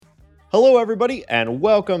Hello, everybody, and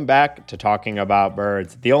welcome back to Talking About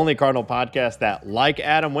Birds, the only Cardinal podcast that, like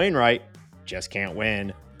Adam Wainwright, just can't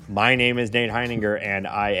win. My name is Nate Heininger, and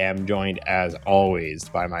I am joined, as always,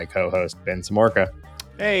 by my co-host, Ben Samorka.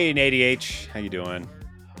 Hey, Nate H. How you doing?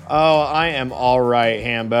 Oh, I am all right,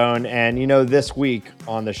 Hambone. And, this week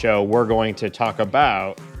on the show, we're going to talk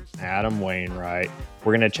about Adam Wainwright.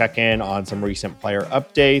 We're going to check in on some recent player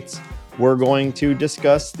updates. We're going to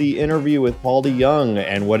discuss the interview with Paul DeJong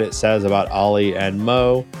and what it says about Ollie and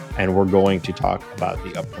Mo. And we're going to talk about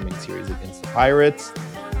the upcoming series against the Pirates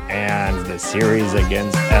and the series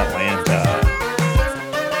against Atlanta.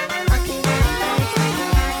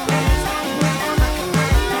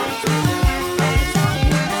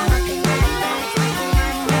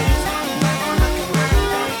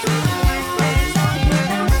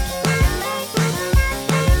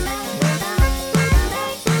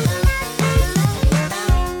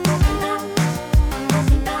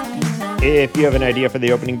 If you have an idea for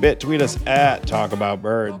the opening bit, tweet us at Talk About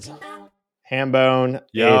Birds. Hambone,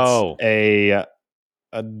 Yo. It's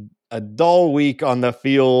a dull week on the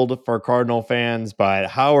field for Cardinal fans, but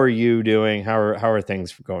how are you doing? How are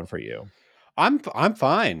things going for you? I'm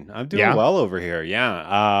fine. I'm doing well over here.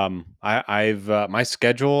 Yeah. I've my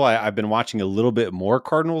schedule. I've been watching a little bit more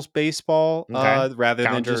Cardinals baseball rather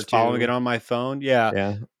than just following it on my phone.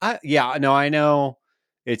 Yeah. I know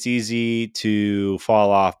it's easy to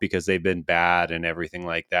fall off because they've been bad and everything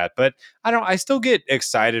like that. But I still get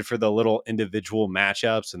excited for the little individual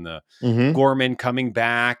matchups and the Gorman coming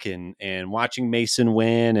back and watching Mason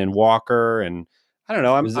win and Walker. And I don't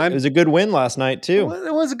know. It was a good win last night too.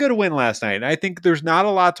 It was a good win last night. I think there's not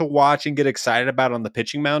a lot to watch and get excited about on the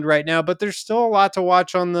pitching mound right now, but there's still a lot to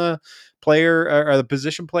watch on the player or the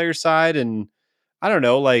position player side. And I don't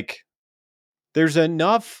know, like there's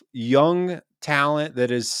enough young talent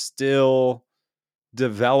that is still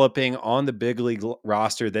developing on the big league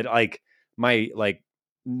roster that my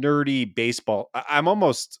nerdy baseball, I'm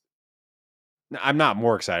not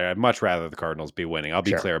more excited. I'd much rather the Cardinals be winning. I'll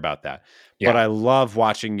be clear about that. Yeah. But I love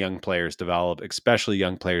watching young players develop, especially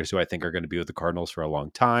young players who I think are going to be with the Cardinals for a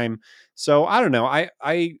long time. So I don't know.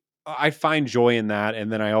 I find joy in that.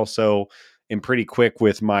 And then I also am pretty quick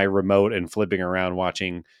with my remote and flipping around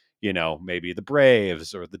watching, maybe the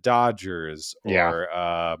Braves or the Dodgers or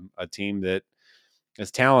a team that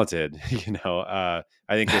is talented. I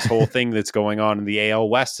think this whole thing that's going on in the AL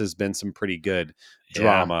West has been some pretty good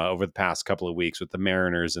drama over the past couple of weeks with the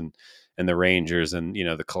Mariners and the Rangers and,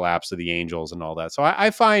 the collapse of the Angels and all that. So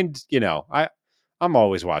I find, I'm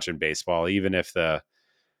always watching baseball, even if the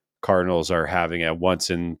Cardinals are having a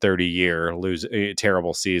once in 30 year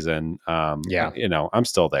terrible season. I'm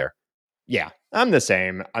still there. Yeah, I'm the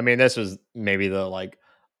same. I mean, this was maybe the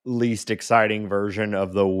least exciting version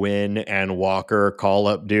of the Wynn and Walker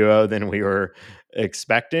call-up duo than we were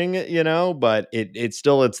expecting, but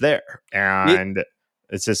it's there. And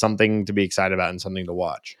it's just something to be excited about and something to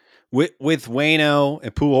watch. With Waino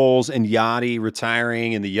and Pujols and Yachty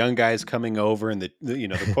retiring and the young guys coming over and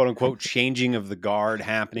the quote unquote changing of the guard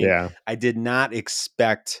happening, I did not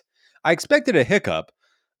expect. I expected a hiccup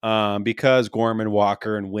because Gorman,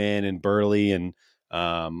 Walker, and Wynn and Burley and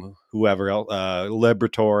whoever else,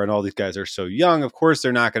 Liberatore and all these guys are so young. Of course,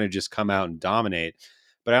 they're not going to just come out and dominate.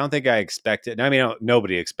 But I don't think I expected. I mean,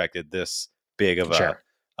 nobody expected this big of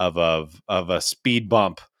a speed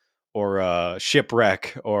bump or a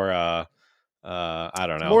shipwreck or I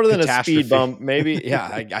don't know, more than a speed bump, maybe.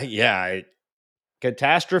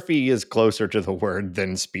 Catastrophe is closer to the word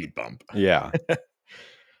than speed bump. Yeah.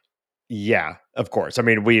 Yeah, of course. I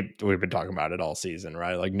mean, we've been talking about it all season,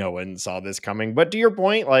 right? Like no one saw this coming. But to your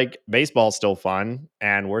point, like baseball's still fun,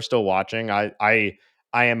 and we're still watching. I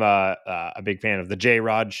am a big fan of the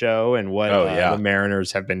J-Rod show, and what the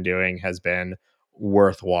Mariners have been doing has been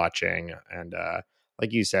worth watching. And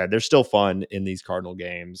like you said, there's still fun in these Cardinal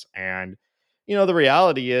games. And the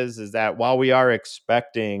reality is that while we are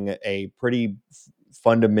expecting a pretty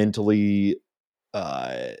fundamentally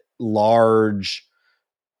large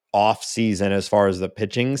off season as far as the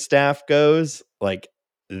pitching staff goes, like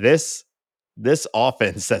this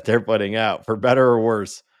offense that they're putting out, for better or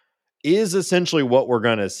worse, is essentially what we're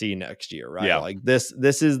going to see next year, right? Like this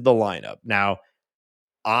is the lineup. Now,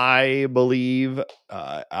 I believe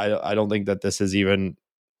I don't think that this is even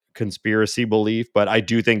conspiracy belief, but I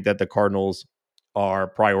do think that the Cardinals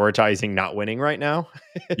are prioritizing not winning right now.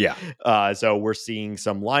 So we're seeing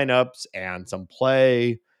some lineups and some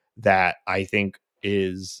play that I think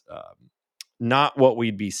is not what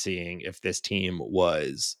we'd be seeing if this team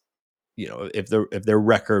was, if their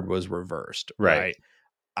record was reversed. Right.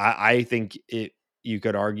 I think you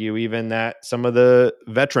could argue even that some of the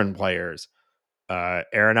veteran players,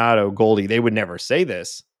 Arenado, Goldie, they would never say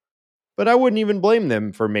this, but I wouldn't even blame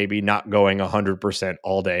them for maybe not going 100%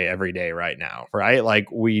 all day, every day right now, right?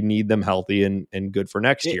 Like, we need them healthy and good for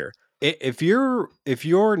next year. If you're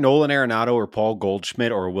Nolan Arenado or Paul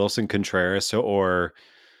Goldschmidt or Wilson Contreras or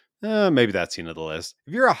maybe that's the end of the list.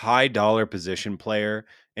 If you're a high dollar position player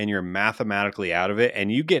and you're mathematically out of it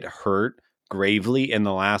and you get hurt gravely in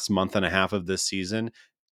the last month and a half of this season,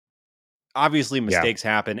 obviously mistakes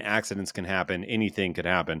happen, accidents can happen, anything could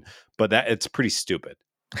happen, but that it's pretty stupid.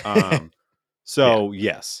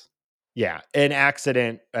 Yes. Yeah, an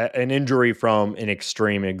accident, an injury from an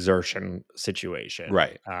extreme exertion situation.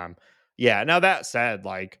 Right. Yeah, now that said,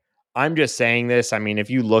 like, I'm just saying this. I mean, if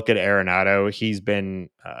you look at Arenado, he's been,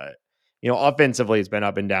 offensively it's been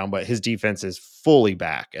up and down, but his defense is fully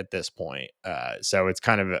back at this point. So it's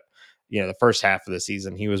kind of, the first half of the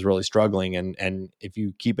season, he was really struggling. And if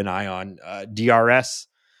you keep an eye on DRS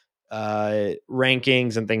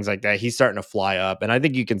rankings and things like that, he's starting to fly up, and I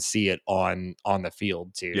think you can see it on the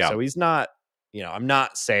field too. So he's not, I'm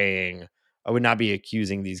not saying, I would not be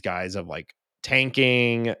accusing these guys of like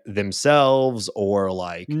tanking themselves or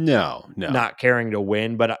like no not caring to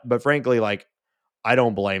win, but frankly, like, I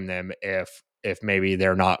don't blame them if maybe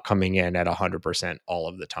they're not coming in at 100% all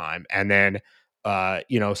of the time, and then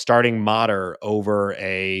starting Mater over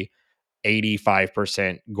a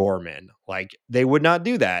 85% Gorman. Like, they would not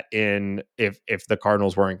do that if the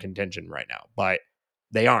Cardinals were in contention right now, but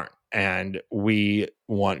they aren't. And we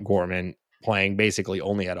want Gorman playing basically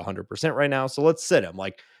only at 100% right now. So let's sit him.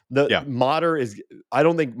 Like, Mater is, I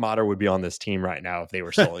don't think Mater would be on this team right now if they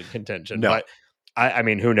were still in contention. No. But I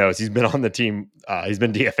mean, who knows? He's been on the team. He's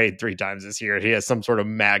been DFA'd 3 times this year. He has some sort of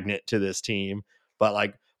magnet to this team. But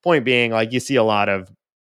like, point being, like, you see a lot of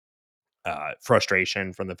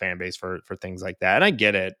frustration from the fan base for things like that, and I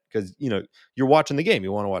get it, because you're watching the game,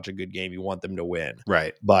 you want to watch a good game, you want them to win,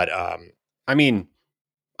 right? But I mean,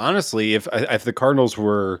 honestly, if the Cardinals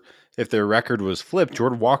were, if their record was flipped,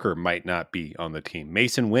 Jordan Walker might not be on the team.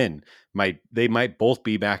 Mason Wynn might both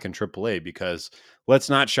be back in AAA, because let's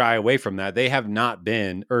not shy away from that. They have not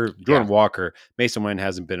been, or Jordan Walker, Mason Wynn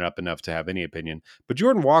hasn't been up enough to have any opinion, but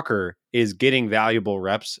Jordan Walker is getting valuable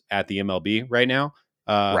reps at the MLB right now,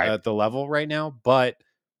 at the level right now, but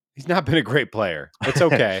he's not been a great player. It's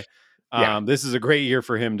okay. This is a great year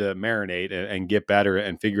for him to marinate and get better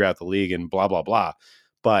and figure out the league and blah, blah, blah.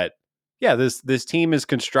 But yeah, this team is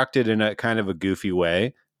constructed in a kind of a goofy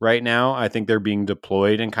way right now. I think they're being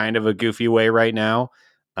deployed in kind of a goofy way right now.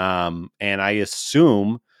 And I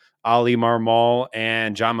assume Ali Marmol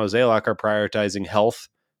and John Mozeliak are prioritizing health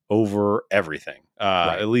over everything.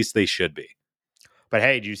 At least they should be. But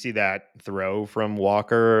hey, did you see that throw from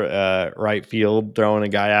Walker, right field, throwing a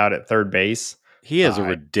guy out at third base? He has a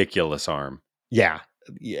ridiculous arm. Yeah,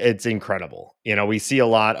 it's incredible. We see a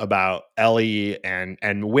lot about Ellie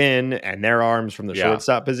and Wynn and their arms from the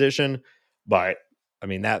shortstop position, but I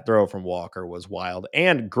mean, that throw from Walker was wild,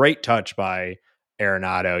 and great touch by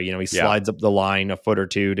Arenado. He slides up the line a foot or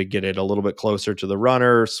two to get it a little bit closer to the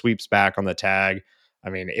runner, sweeps back on the tag. I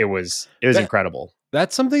mean, it was incredible.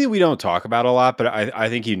 That's something that we don't talk about a lot, but I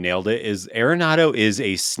think you nailed it. Is Arenado is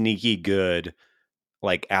a sneaky good,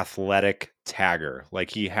 like, athletic tagger. Like,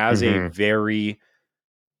 he has a very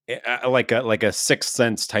like a sixth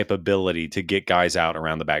sense type ability to get guys out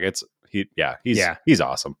around the bag. He's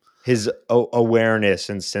awesome. His awareness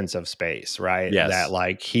and sense of space, right? Yes. That,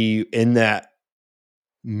 like, he in that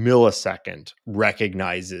millisecond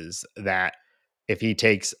recognizes that if he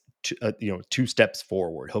takes 2 steps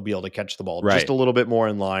forward, he'll be able to catch the ball just a little bit more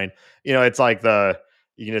in line. It's like you're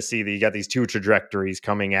going to see you got these 2 trajectories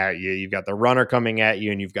coming at you. You've got the runner coming at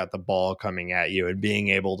you and you've got the ball coming at you, and being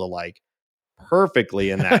able to, like,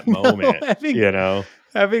 perfectly in that moment,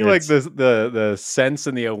 having like the sense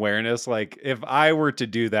and the awareness. Like, if I were to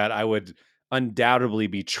do that, I would undoubtedly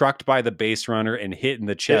be trucked by the base runner and hit in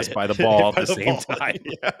the chest by the ball at the same time,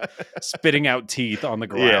 spitting out teeth on the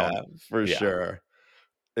ground. Yeah, for sure.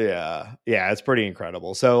 Yeah, it's pretty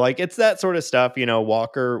incredible. So, like, it's that sort of stuff.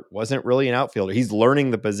 Walker wasn't really an outfielder. He's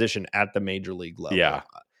learning the position at the major league level. Yeah.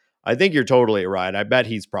 I think you're totally right. I bet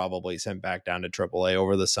he's probably sent back down to AAA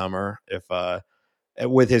over the summer if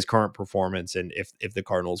with his current performance, and if the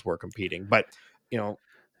Cardinals were competing. But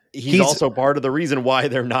he's also part of the reason why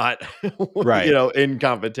they're not in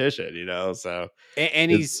competition. So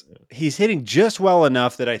and he's hitting just well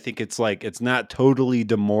enough that I think it's like it's not totally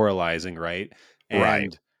demoralizing, right?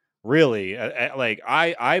 And really,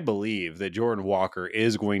 I believe that Jordan Walker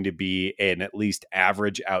is going to be an at least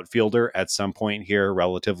average outfielder at some point here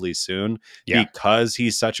relatively soon, because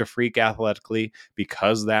he's such a freak athletically,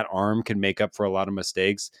 because that arm can make up for a lot of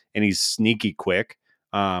mistakes, and he's sneaky quick.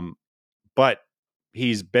 But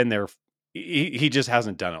he's been there. He just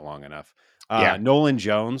hasn't done it long enough. Nolan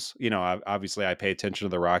Jones, obviously I pay attention to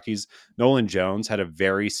the Rockies. Nolan Jones had a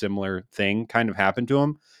very similar thing kind of happen to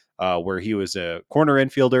him, where he was a corner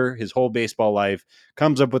infielder his whole baseball life,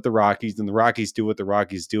 comes up with the Rockies, and the Rockies do what the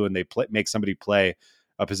Rockies do, and they make somebody play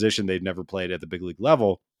a position they've never played at the big league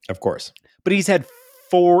level. Of course. But he's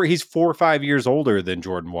 4 or 5 years older than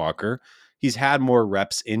Jordan Walker. He's had more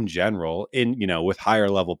reps in general with higher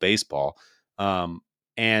level baseball.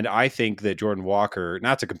 And I think that Jordan Walker,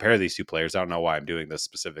 not to compare these two players, I don't know why I'm doing this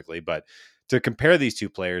specifically, but to compare these two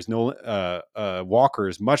players, Walker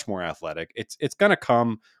is much more athletic. It's going to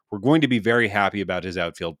come. We're going to be very happy about his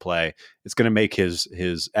outfield play. It's going to make his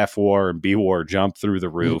F-WAR and B-WAR jump through the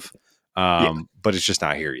roof. But it's just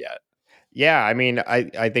not here yet. Yeah, I mean,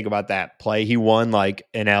 I think about that play. He won like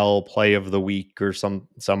an L play of the week or some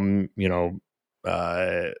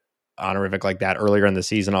honorific like that earlier in the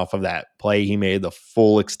season off of that play. He made the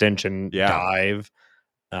full extension dive.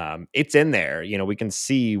 It's in there. We can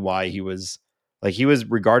see why he was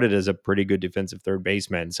regarded as a pretty good defensive third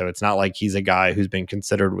baseman. So it's not like he's a guy who's been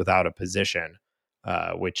considered without a position,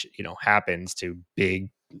 which, happens to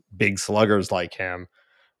big sluggers like him.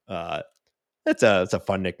 It's a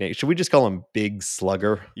fun nickname. Should we just call him Big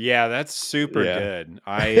Slugger? Yeah, that's super good.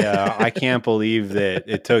 I can't believe that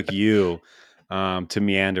it took you to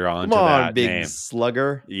meander onto that Big name.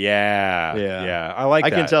 Slugger. Yeah. I like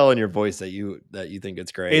that. I can tell in your voice that you think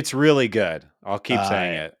it's great. It's really good. I'll keep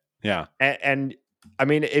saying it. Yeah. And I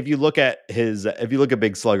mean, if you look at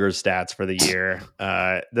Big Slugger's stats for the year,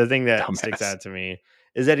 the thing that sticks out to me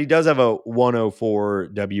is that he does have a 104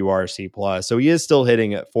 WRC plus. So he is still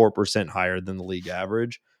hitting at 4% higher than the league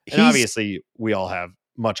average. And obviously we all have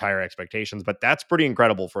much higher expectations, but that's pretty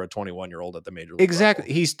incredible for a 21-year-old at the major league level.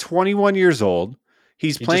 He's 21 years old.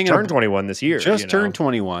 He playing just turned 21 this year. Turned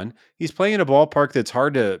 21. He's playing in a ballpark that's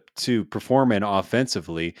hard to perform in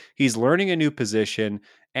offensively. He's learning a new position,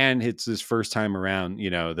 and it's his first time around,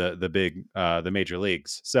 the major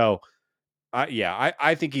leagues. So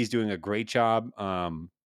I think he's doing a great job. I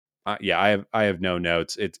have no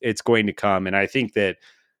notes. It's going to come, and I think that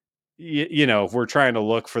if we're trying to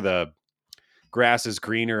look for the grass is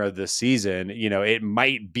greener of the season, it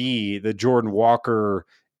might be the Jordan Walker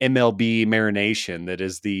MLB marination that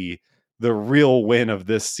is the real win of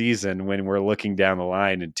this season when we're looking down the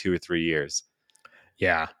line in 2 or 3 years.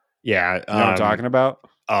 Yeah. You know what I'm talking about?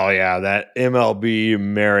 Oh yeah, that MLB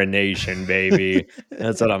marination, baby.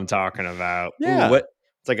 That's what I'm talking about. Yeah. Ooh,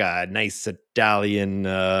 it's like a nice Italian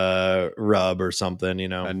rub or something,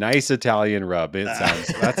 A nice Italian rub.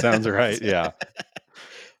 That sounds right. Yeah.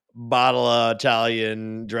 Bottle of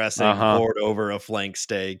Italian dressing poured over a flank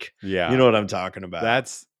steak. Yeah. You know what I'm talking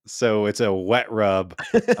about. So it's a wet rub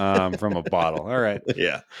from a bottle. All right.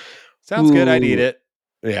 Yeah. Sounds good. I'd eat it.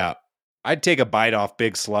 Yeah. I'd take a bite off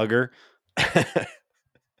Big Slugger.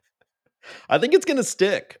 I think it's going to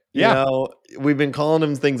stick. We've been calling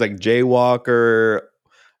him things like Jaywalker,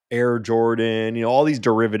 Air Jordan, all these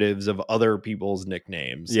derivatives of other people's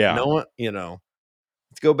nicknames. Yeah. No one,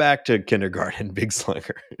 let's go back to kindergarten, Big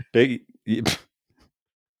Slugger. All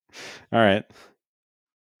right.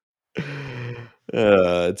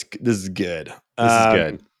 This is good. This is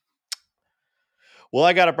good. Well,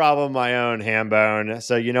 I got a problem of my own, Hambone.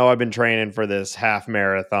 So, I've been training for this half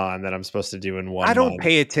marathon that I'm supposed to do in 1 month. I don't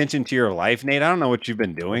pay attention to your life, Nate. I don't know what you've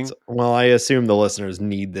been doing. Well, I assume the listeners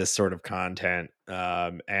need this sort of content.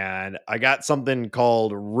 And I got something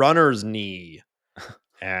called runner's knee.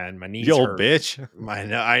 And my knees you old hurt. Bitch.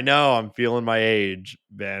 I know. I'm feeling my age,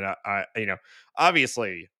 Ben. I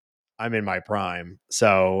obviously I'm in my prime.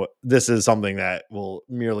 So this is something that will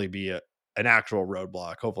merely be an actual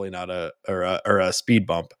roadblock, hopefully not a speed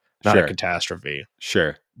bump, not a catastrophe.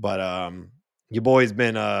 Sure. But your boy's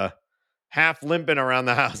been half limping around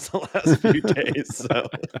the house the last few days.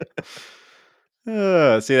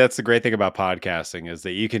 So see, that's the great thing about podcasting is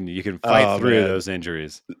that you can fight through those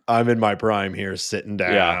injuries. I'm in my prime here, sitting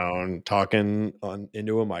down, talking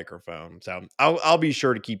into a microphone. So I'll be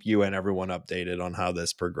sure to keep you and everyone updated on how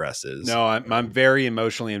this progresses. No, I'm very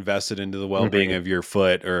emotionally invested into the well-being of your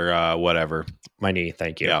foot or whatever. My knee.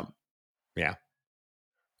 Thank you. Yeah.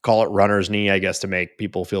 Call it runner's knee, I guess, to make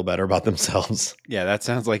people feel better about themselves. Yeah, that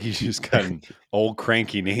sounds like you just got an old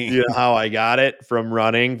cranky knee. You know how I got it? From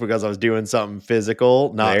running, because I was doing something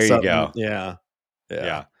physical. There you go. Yeah.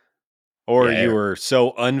 Or you were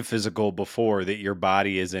so unphysical before that your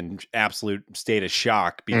body is in absolute state of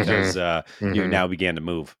shock because you now began to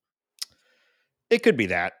move. It could be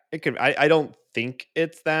that. It could. I don't think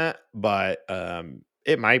it's that, but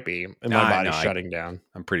it might be. And my body's shutting down.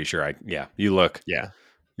 I'm pretty sure. You look. Yeah.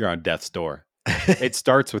 You're on death's door. It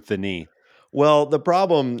starts with the knee. Well, the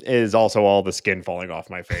problem is also all the skin falling off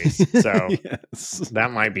my face. So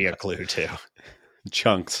that might be a clue too.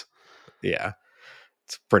 Chunks. Yeah.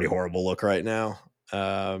 It's a pretty horrible look right now.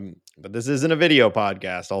 But this isn't a video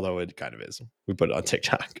podcast, although it kind of is. We put it on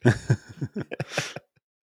TikTok.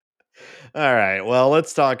 All right. Well,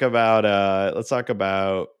 let's talk about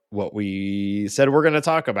what we said we're going to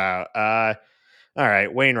talk about. All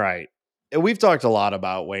right, Wainwright. We've talked a lot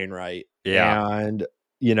about Wainwright. Yeah. And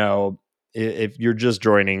if you're just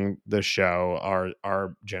joining the show,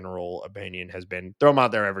 our general opinion has been throw him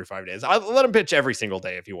out there every 5 days. I'll let him pitch every single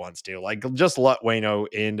day if he wants to. Like, just let Waino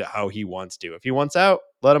in how he wants to. If he wants out,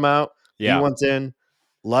 let him out. Yeah. If he wants in,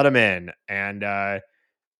 let him in. And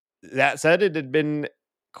that said, it had been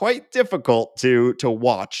quite difficult to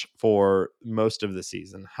watch for most of the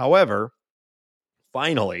season. However,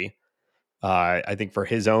 finally, I think for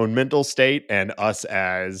his own mental state and us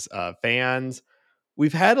as fans,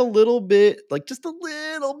 we've had a little bit, like just a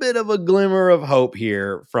little bit of a glimmer of hope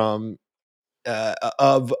here from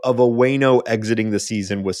of a Waino exiting the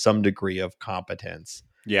season with some degree of competence.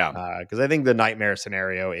 Yeah. Because I think the nightmare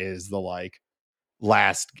scenario is the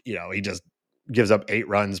last, he just gives up 8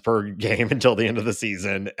 runs per game until the end of the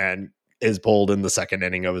season and is pulled in the second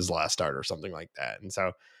inning of his last start or something like that. And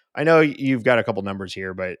so I know you've got a couple numbers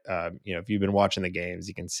here, but if you've been watching the games,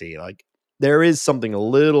 you can see there is something a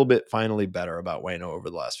little bit finally better about Waino over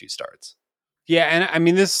the last few starts. Yeah. And I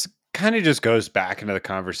mean, this kind of just goes back into the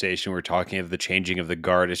conversation we're talking of the changing of the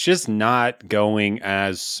guard. It's just not going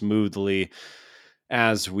as smoothly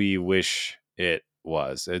as we wish it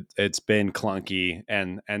was. It's been clunky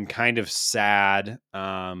and kind of sad.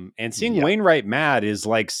 And seeing Wainwright mad is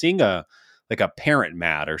like seeing a parent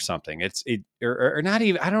mad or something. Or not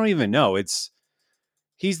even, I don't even know.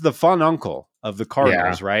 He's the fun uncle of the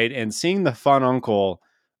Cardinals, right? And seeing the fun uncle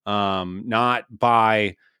not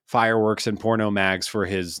buy fireworks and porno mags for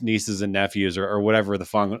his nieces and nephews or whatever the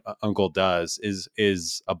fun uncle does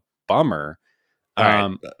is a bummer. All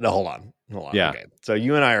right. No, hold on. Yeah. Okay. So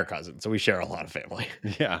you and I are cousins, so we share a lot of family.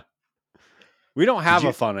 Yeah. We don't have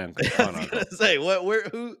a fun uncle. I was gonna say,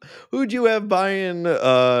 who'd you have buying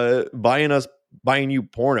you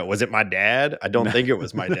porno? Was it my dad? I don't think it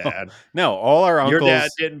was my dad. No, all our uncles. Your dad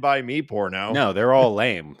didn't buy me porno. No, they're all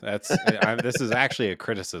lame. This is actually a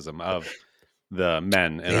criticism of the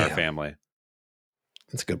men in our family.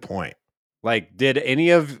 That's a good point. Like, did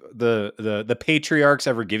any of the patriarchs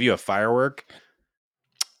ever give you a firework?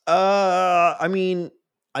 I mean,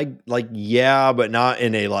 yeah, but not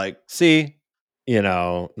in a not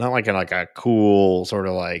like in a cool sort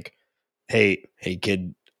of hey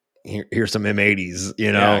kid, here's some M80s,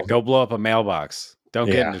 Yeah, go blow up a mailbox. Don't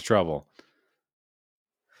get into trouble.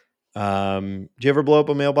 Do you ever blow up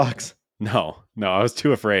a mailbox? No, I was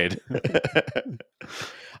too afraid.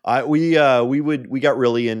 We got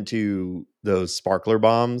really into those sparkler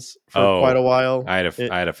bombs for quite a while. I had a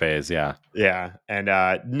phase, yeah, and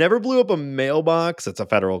never blew up a mailbox. It's a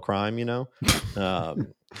federal crime,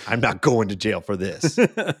 I'm not going to jail for this.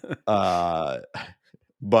 But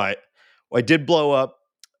I did blow up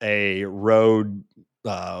a road,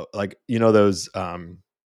 those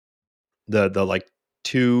the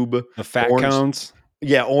tube, the fat cones.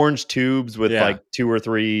 Yeah, orange tubes with 2 or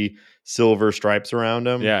 3 silver stripes around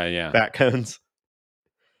them. Yeah. Fat cones.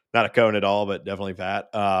 Not a cone at all, but definitely fat.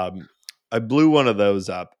 I blew one of those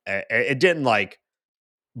up. It didn't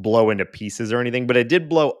blow into pieces or anything, but it did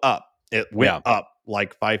blow up. It went up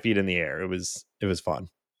 5 feet in the air. It was fun.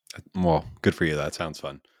 Well, good for you. That sounds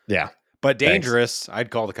fun. Yeah. But dangerous. Thanks. I'd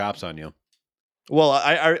call the cops on you. Well,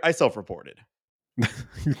 I self-reported.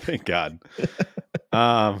 Thank God.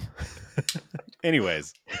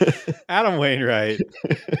 Anyways, Adam Wainwright.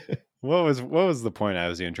 What was the point I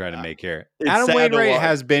was even trying to make here? Adam Wainwright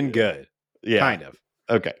has been good. Yeah. Kind of.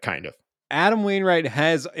 Okay, kind of. Adam Wainwright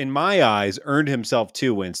has, in my eyes, earned himself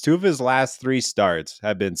 2 wins. 2 of his last 3 starts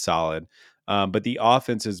have been solid. But the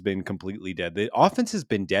offense has been completely dead. The offense has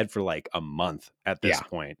been dead for a month at this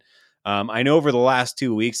point. I know over the last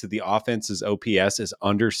 2 weeks that the offense's OPS is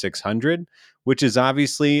under 600, which is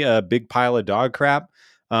obviously a big pile of dog crap.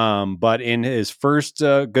 But in his first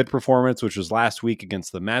good performance, which was last week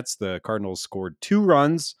against the Mets, the Cardinals scored 2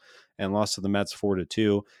 runs and lost to the Mets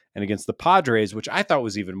 4-2. and against the Padres, which I thought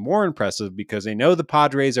was even more impressive because I know the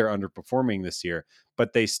Padres are underperforming this year,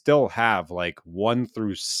 but they still have like 1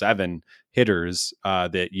 through 7 hitters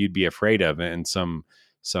that you'd be afraid of, and some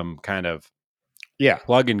kind of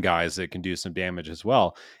plug-in guys that can do some damage as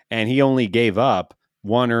well. And he only gave up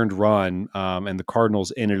 1 earned run, and the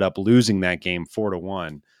Cardinals ended up losing that game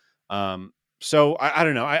 4-1. So I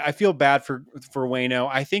don't know. I feel bad for Waino.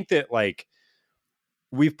 I think that like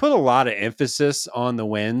we've put a lot of emphasis on the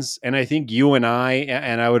wins, and I think you and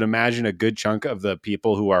I would imagine a good chunk of the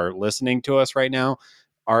people who are listening to us right now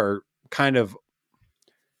are kind of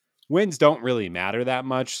wins don't really matter that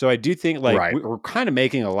much. So I do think like we're kind of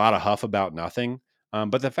making a lot of huff about nothing.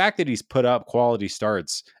 But the fact that he's put up quality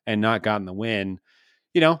starts and not gotten the win,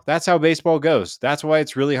 that's how baseball goes. That's why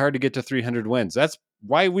it's really hard to get to 300 wins. That's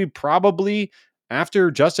why we probably, after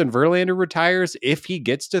Justin Verlander retires, if he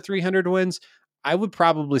gets to 300 wins, I would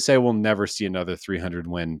probably say we'll never see another 300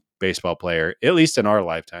 win baseball player, at least in our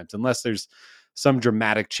lifetimes, unless there's some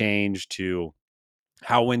dramatic change to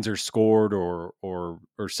how wins are scored or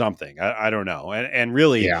something. I don't know. And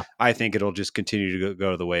really, I think it'll just continue to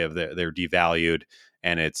go the way of they're devalued,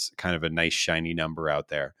 and it's kind of a nice shiny number out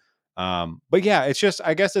there. But yeah, it's just,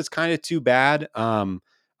 I guess it's kind of too bad.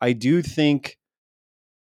 I do think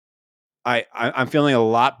I'm feeling a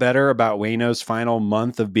lot better about Waino's final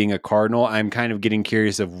month of being a Cardinal. I'm kind of getting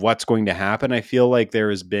curious of what's going to happen. I feel like there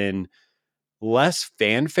has been less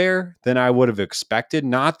fanfare than I would have expected.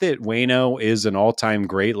 Not that Waino is an all-time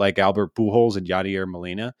great like Albert Pujols and Yadier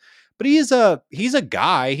Molina, but he's a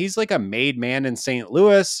guy. He's like a made man in St.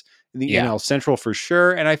 Louis, in the NL Central for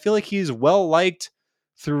sure, and I feel like he's well liked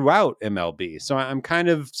throughout MLB. So I'm kind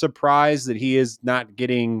of surprised that he is not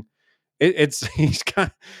getting he's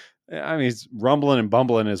kind of, I mean, he's rumbling and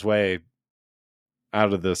bumbling his way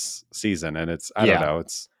out of this season, and I don't know,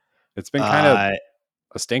 it's been kind of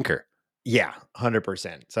a stinker. Yeah,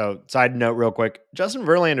 100%. So, side note real quick, Justin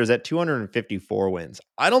Verlander's at 254 wins.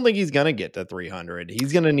 I don't think he's going to get to 300.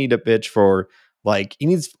 He's going to need to pitch for he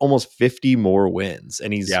needs almost 50 more wins,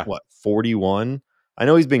 and he's 41. I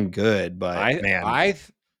know he's been good, but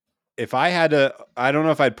if I had to, I don't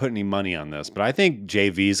know if I'd put any money on this, but I think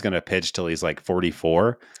JV's going to pitch till he's like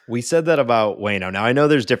 44. We said that about Waino. Now I know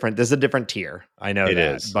this is a different tier. I know it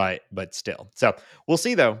that, is, but still. So we'll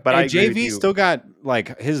see though. But and JV still got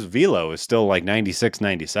like his velo is still like 96,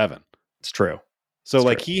 97. It's true.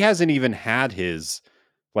 So he hasn't even had his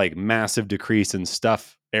like massive decrease in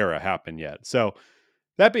stuff era happen yet. So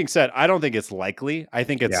that being said, I don't think it's likely. I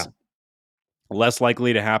think it's less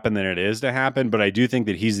likely to happen than it is to happen. But I do think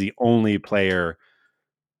that he's the only player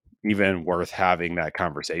even worth having that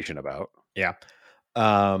conversation about. Yeah.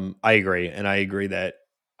 I agree. And I agree that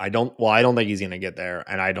I don't think he's going to get there,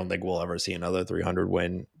 and I don't think we'll ever see another 300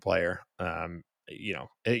 win player.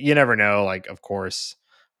 You never know. Like, of course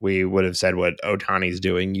we would have said what Ohtani's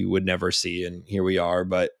doing, you would never see. And here we are,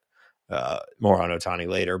 but, more on Ohtani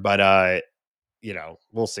later, but,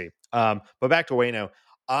 we'll see. But back to Waino,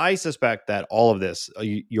 I suspect that all of this,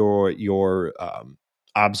 your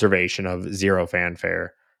observation of zero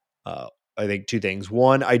fanfare, I think 2 things.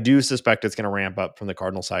 One, I do suspect it's going to ramp up from the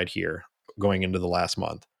Cardinal side here going into the last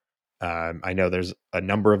month. I know there's a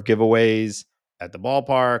number of giveaways at the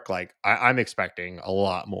ballpark. Like I'm expecting a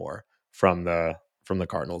lot more from the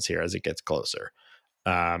Cardinals here as it gets closer.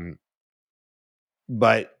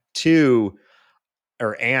 But two,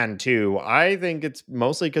 I think it's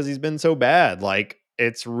mostly because he's been so bad. Like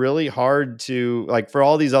it's really hard to for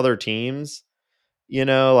all these other teams.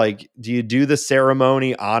 Do you do the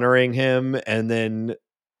ceremony honoring him and then,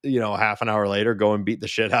 half an hour later go and beat the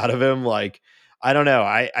shit out of him? Like, I don't know.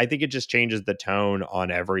 I think it just changes the tone on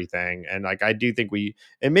everything. And I do think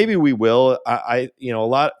maybe we will, a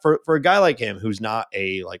lot for a guy like him, who's not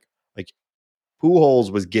like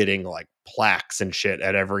Pujols was getting like plaques and shit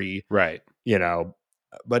at every, right.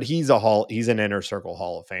 But he's an inner circle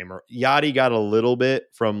Hall of Famer. Yachty got a little bit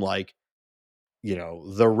from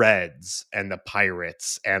the Reds and the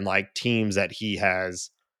Pirates and teams that he has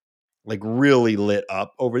really lit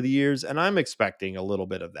up over the years. And I'm expecting a little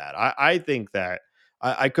bit of that. I think that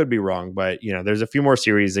I could be wrong, but there's a few more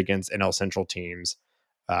series against NL Central teams.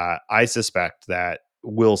 I suspect that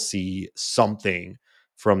we'll see something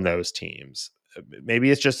from those teams.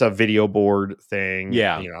 Maybe it's just a video board thing.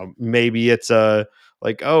 Yeah. Maybe it's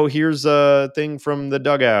here's a thing from the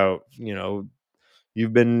dugout.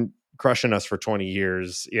 You've been crushing us for 20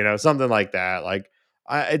 years, something like that.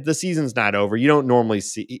 The season's not over. You don't normally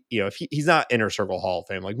see, if he's not inner circle Hall of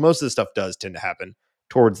Fame, most of the stuff does tend to happen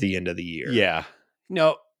towards the end of the year. Yeah.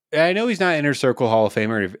 No, I know he's not Inner Circle Hall of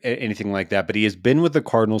Famer or anything like that, but he has been with the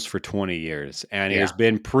Cardinals for 20 years, and he has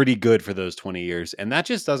been pretty good for those 20 years, and that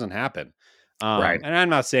just doesn't happen. Right. And I'm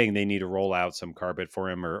not saying they need to roll out some carpet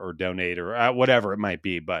for him or donate or whatever it might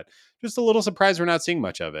be, but just a little surprised we're not seeing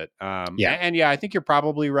much of it. And yeah, I think you're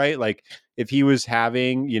probably right. Like if he was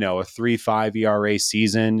having, a 3.5 ERA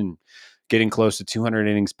season and getting close to 200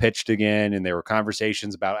 innings pitched again, and there were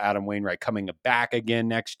conversations about Adam Wainwright coming back again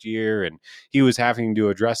next year, and he was having to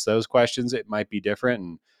address those questions, it might be different.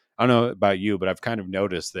 And I don't know about you, but I've kind of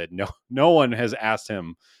noticed that no one has asked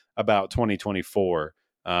him about 2024,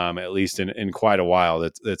 at least in quite a while.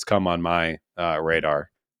 That's come on my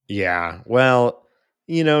radar. Yeah. Well,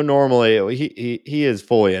 normally he has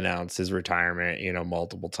fully announced his retirement,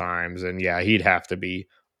 multiple times. And yeah, he'd have to be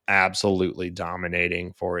absolutely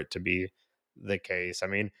dominating for it to be the case. I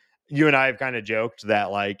mean, you and I have kind of joked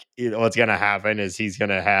that like what's going to happen is he's going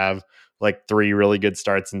to have like 3 really good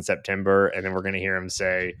starts in September, and then we're going to hear him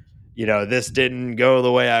say, this didn't go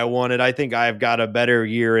the way I wanted. I think I've got a better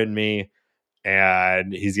year in me.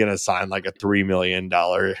 And he's going to sign like a $3 million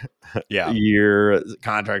year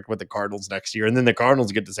contract with the Cardinals next year. And then the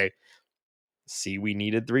Cardinals get to say, see, we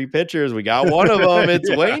needed 3 pitchers. We got one of them.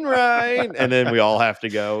 It's Wainwright. And then we all have to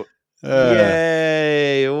go,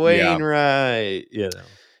 yay, Wainwright.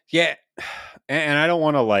 Yeah. And I don't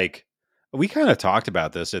want to we kind of talked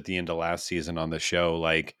about this at the end of last season on the show,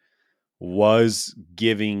 was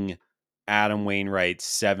giving Adam Wainwright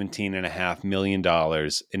 $17.5 million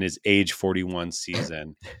in his age 41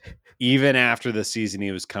 season, even after the season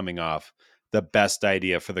he was coming off, the best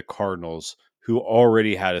idea for the Cardinals, who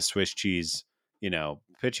already had a Swiss cheese,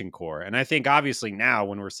 pitching core. And I think obviously now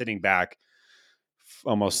when we're sitting back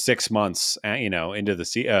almost 6 months, into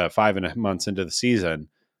the 5 months into the season,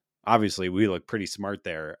 obviously we look pretty smart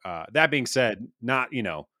there. That being said, not,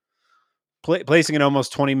 placing an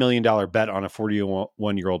almost $20 million bet on a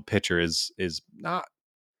 41-year-old pitcher is not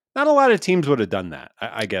a lot of teams would have done that,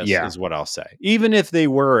 I guess, is what I'll say. Even if they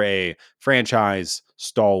were a franchise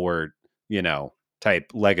stalwart,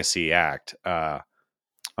 type legacy act.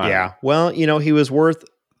 Well, he was worth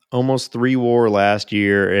almost 3 WAR last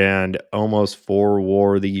year and almost 4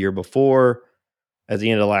 WAR the year before. At the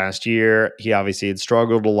end of last year, he obviously had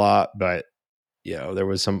struggled a lot, but there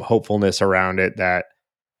was some hopefulness around it that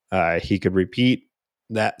he could repeat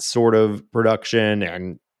that sort of production.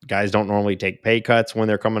 And guys don't normally take pay cuts when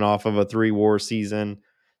they're coming off of a 3 WAR season.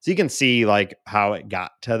 So you can see like how it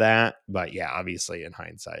got to that. But yeah, obviously in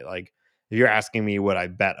hindsight, like if you're asking me would I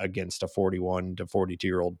bet against a 41 to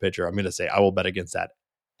 42-year-old pitcher, I'm going to say I will bet against that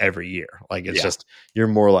every year. Like it's just, you're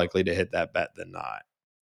more likely to hit that bet than not.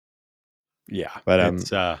 Yeah.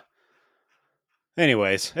 But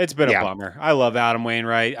anyways, it's been a bummer. I love Adam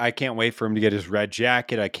Wainwright. I can't wait for him to get his red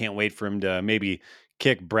jacket. I can't wait for him to maybe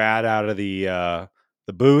kick Brad out of the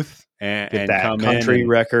booth and get that come country in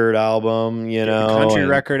record album, get the country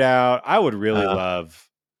record out. I would really love.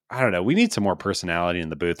 I don't know. We need some more personality in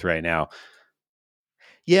the booth right now.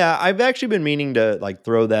 Yeah, I've actually been meaning to like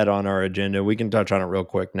throw that on our agenda. We can touch on it real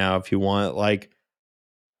quick now if you want. Like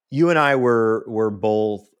you and I were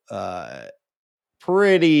both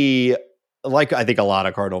pretty, like I think a lot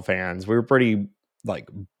of Cardinal fans, we were pretty like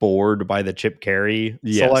bored by the Chip Caray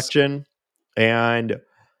selection. And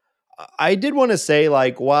I did want to say,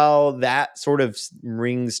 like, while that sort of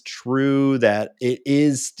rings true, that it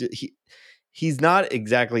is he's not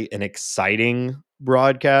exactly an exciting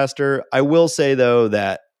broadcaster. I will say though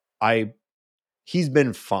that he's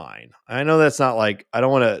been fine. I know that's not like, I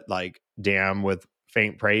don't want to like damn with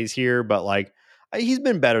faint praise here, but like he's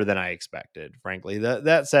been better than I expected, frankly.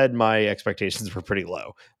 That said, my expectations were pretty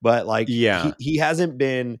low, but like he hasn't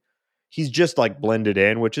been, he's just like blended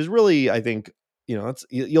in, which is really, I think,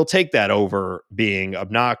 you'll take that over being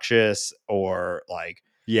obnoxious or like,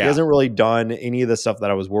 he hasn't really done any of the stuff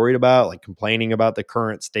that I was worried about, like complaining about the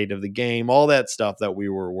current state of the game, all that stuff that we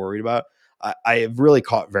were worried about. I have really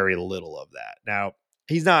caught very little of that. Now,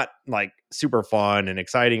 he's not like super fun and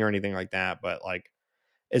exciting or anything like that, but like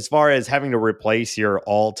as far as having to replace your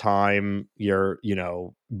all-time, your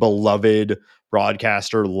beloved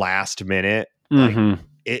broadcaster last minute, like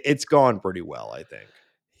it's gone pretty well, I think.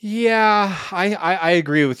 Yeah, I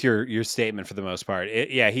agree with your statement for the most part.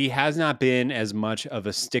 He has not been as much of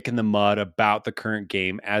a stick in the mud about the current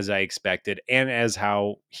game as I expected, and as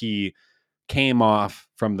how he came off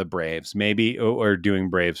from the Braves, maybe, or doing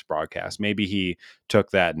Braves broadcast. Maybe he took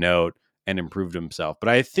that note and improved himself. But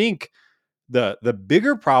I think the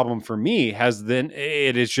bigger problem for me has been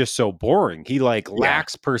it is just so boring. He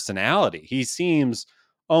lacks personality. He seems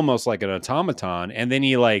almost like an automaton, and then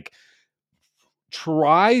he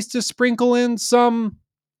tries to sprinkle in some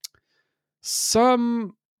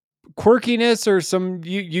some quirkiness or some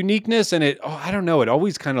uniqueness, and I don't know, it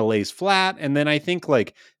always kind of lays flat. And then I think,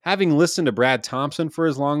 like, having listened to Brad Thompson for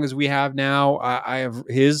as long as we have now, I have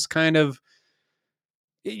his kind of,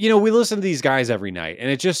 we listen to these guys every night and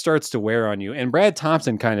it just starts to wear on you. And Brad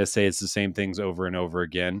Thompson kind of says the same things over and over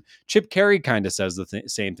again. Chip Caray kind of says the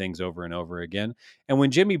same things over and over again. And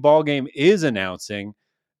when Jimmy Ballgame is announcing,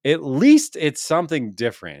 at least it's something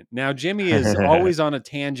different. Now, Jimmy is always on a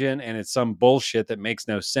tangent and it's some bullshit that makes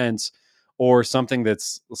no sense, or something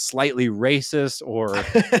that's slightly racist, or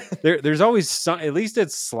there's always some, at least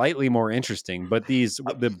it's slightly more interesting. But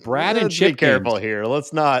the Brad and Let's be Chip careful games, here.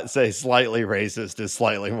 Let's not say slightly racist is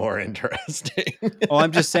slightly more interesting. oh,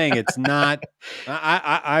 I'm just saying it's not.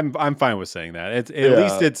 I'm fine with saying that. It's at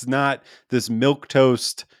least Yeah. it's not this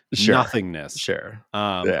milquetoast Sure. nothingness. Sure.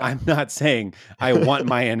 Yeah. I'm not saying I want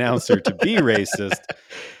my announcer to be racist,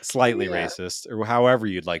 slightly racist, or however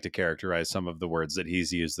you'd like to characterize some of the words that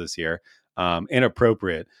he's used this year.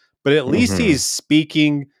 Inappropriate, but at least he's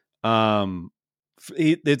speaking.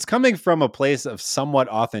 It's coming from a place of somewhat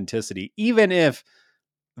authenticity, even if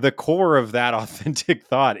the core of that authentic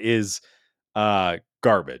thought is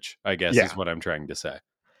garbage, I guess, is what I'm trying to say.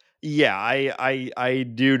 Yeah, I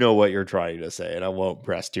do know what you're trying to say, and I won't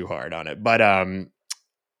press too hard on it. But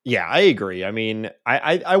yeah, I agree. I mean,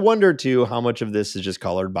 I wonder too how much of this is just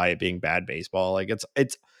colored by it being bad baseball. Like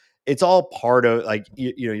it's all part of, like,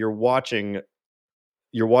 you're watching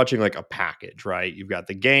like a package, right? You've got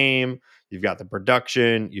the game, you've got the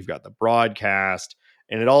production, you've got the broadcast,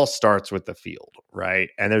 and it all starts with the field,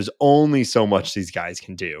 right? And there's only so much these guys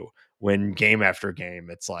can do when game after game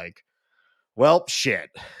it's like, well,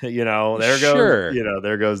 shit, Sure.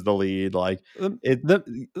 there goes the lead. Like, it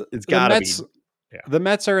the it's the got to be. Mets Yeah. the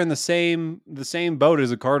Mets are in the same boat as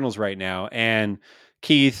the Cardinals right now, and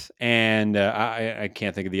Keith and I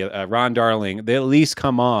can't think of the Ron Darling. They at least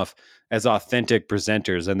come off as authentic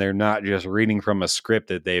presenters, and they're not just reading from a script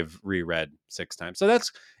that they've reread 6 times. So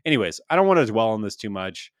that's, anyways. I don't want to dwell on this too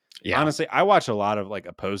much. Yeah. Honestly, I watch a lot of, like,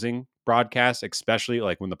 opposing broadcasts, especially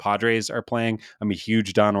like when the Padres are playing. I'm a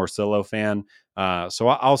huge Don Orsillo fan, so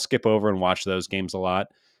I'll skip over and watch those games a lot.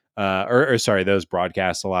 Or sorry, those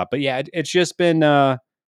broadcasts a lot. But yeah, it's just been,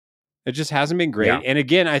 it just hasn't been Yeah. great. And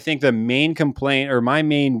again, I think the main complaint, or my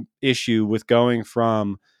main issue with going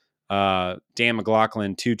from Dan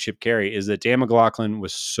McLaughlin to Chip Caray, is that Dan McLaughlin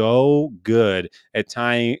was so good at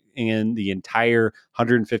tying in the entire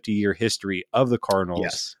 150-year history of the Cardinals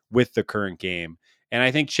Yes. with the current game. And I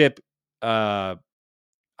think Chip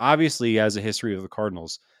obviously has a history of the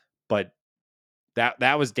Cardinals, but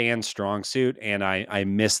that was Dan's strong suit, and I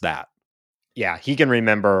miss that. Yeah, he can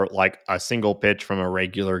remember like a single pitch from a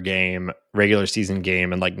regular season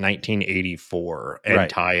game in like 1984 and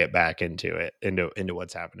tie it back into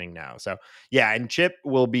what's happening now. So yeah, and Chip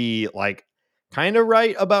will be like kind of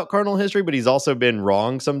right about Cardinal history, but he's also been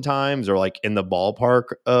wrong sometimes, or like in the ballpark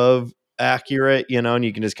of accurate, and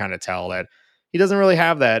you can just kind of tell that he doesn't really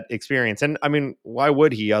have that experience. And I mean, why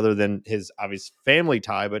would he, other than his obvious family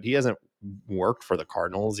tie? But he hasn't worked for the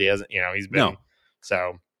Cardinals. He hasn't, he's been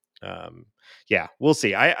so. Yeah, we'll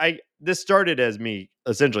see. This started as me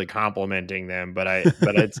essentially complimenting them, but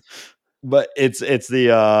it's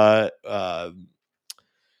the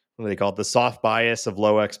what do they call it? The soft bias of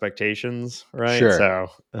low expectations, right? Sure. So,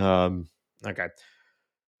 okay.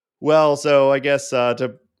 Well, so I guess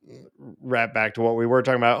to wrap back to what we were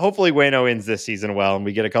talking about, hopefully Waino ends this season well, and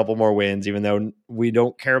we get a couple more wins, even though we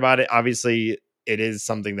don't care about it. Obviously, it is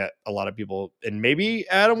something that a lot of people, and maybe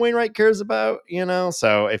Adam Wainwright, cares about,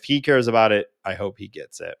 so if he cares about it, I hope he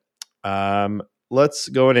gets it. Let's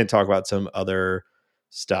go in and talk about some other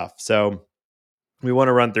stuff. So we want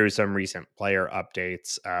to run through some recent player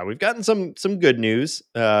updates. We've gotten some good news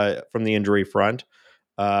from the injury front.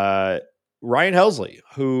 Ryan Helsley,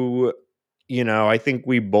 who, I think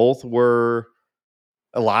we both were,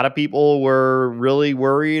 a lot of people were really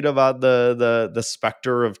worried about the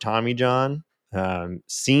specter of Tommy John.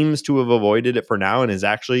 Seems to have avoided it for now, and is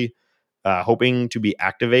actually hoping to be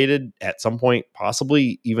activated at some point,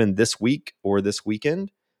 possibly even this week or this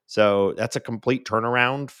weekend. So that's a complete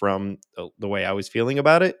turnaround from the way I was feeling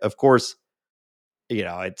about it. Of course,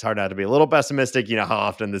 it's hard not to be a little pessimistic. You know how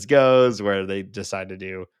often this goes, where they decide to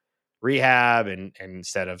do rehab and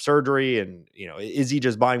instead of surgery. And, is he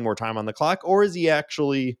just buying more time on the clock, or is he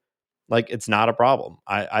actually like, it's not a problem?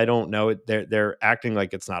 I don't know. They're acting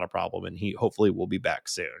like it's not a problem, and he hopefully will be back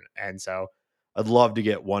soon. And so I'd love to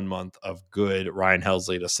get 1 month of good Ryan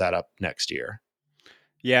Helsley to set up next year.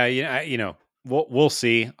 Yeah, we'll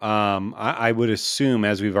see. I would assume,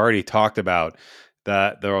 as we've already talked about,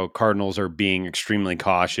 that the Cardinals are being extremely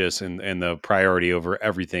cautious, and the priority over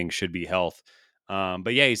everything should be health.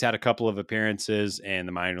 But yeah, he's had a couple of appearances in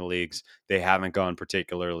the minor leagues. They haven't gone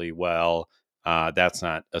particularly well. That's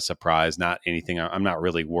not a surprise, not anything. I'm not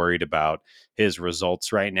really worried about his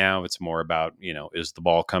results right now. It's more about, is the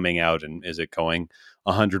ball coming out and is it going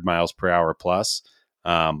 100 miles per hour plus?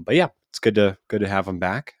 But yeah, it's good to have him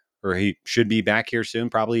back, or he should be back here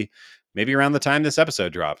soon, probably maybe around the time this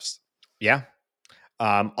episode drops. Yeah.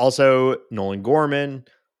 Also, Nolan Gorman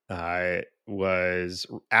was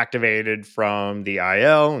activated from the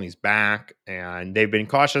IL and he's back, and they've been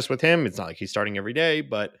cautious with him. It's not like he's starting every day,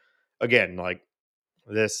 but again, like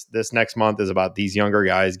this next month is about these younger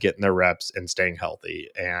guys getting their reps and staying healthy.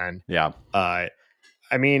 And yeah,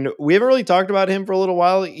 I mean, we haven't really talked about him for a little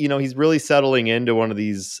while. He's really settling into one of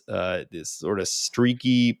these this sort of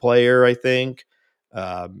streaky player, I think.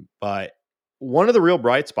 But one of the real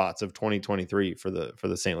bright spots of 2023 for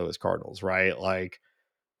the St. Louis Cardinals, right? Like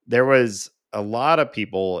there was a lot of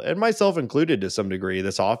people, and myself included to some degree,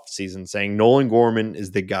 this offseason saying Nolan Gorman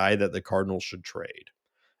is the guy that the Cardinals should trade.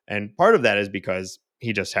 And part of that is because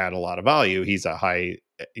he just had a lot of value. He's a high,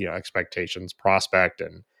 expectations prospect,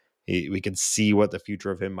 and we can see what the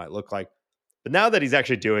future of him might look like. But now that he's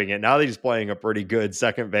actually doing it, now that he's playing a pretty good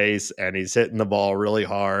second base and he's hitting the ball really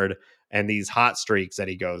hard, and these hot streaks that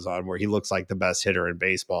he goes on where he looks like the best hitter in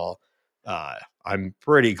baseball, I'm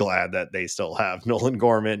pretty glad that they still have Nolan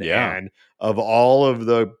Gorman. Yeah. And of all of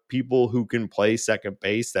the people who can play second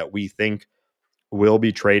base that we think will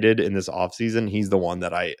be traded in this offseason, he's the one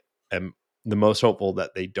that I am the most hopeful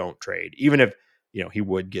that they don't trade, even if, he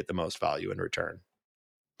would get the most value in return.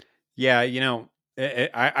 Yeah,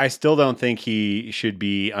 I still don't think he should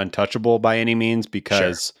be untouchable by any means,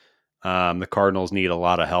 because the Cardinals need a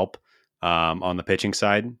lot of help on the pitching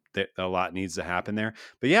side. A lot needs to happen there.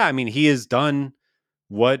 But yeah, I mean, he has done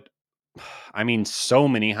what so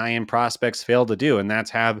many high-end prospects fail to do, and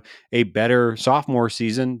that's have a better sophomore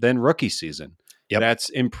season than rookie season. Yep. That's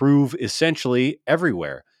improve essentially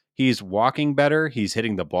everywhere. He's walking better. He's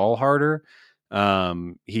hitting the ball harder.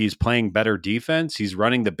 He's playing better defense. He's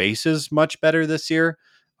running the bases much better this year.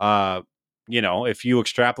 If you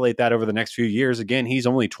extrapolate that over the next few years, again, he's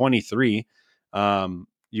only 23.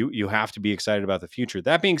 You have to be excited about the future.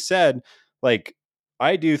 That being said, like,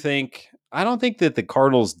 I don't think that the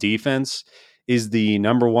Cardinals defense is the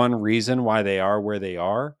number one reason why they are where they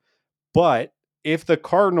are. But if the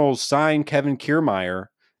Cardinals sign Kevin Kiermaier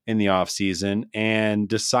in the offseason and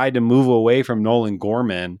decide to move away from Nolan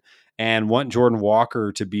Gorman and want Jordan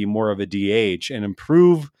Walker to be more of a DH and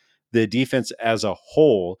improve the defense as a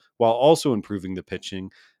whole while also improving the pitching,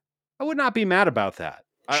 I would not be mad about that.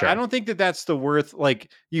 Sure. I don't think that that's the worth. Like,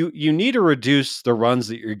 you need to reduce the runs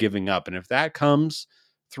that you're giving up. And if that comes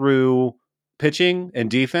through pitching and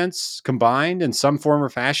defense combined in some form or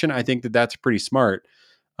fashion, I think that that's pretty smart.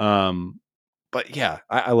 But yeah,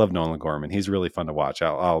 I love Nolan Gorman. He's really fun to watch.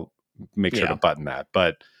 I'll make sure to button that,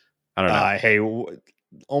 but I don't know. Hey,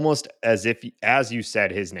 almost as you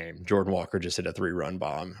said his name, Jordan Walker just hit a 3-run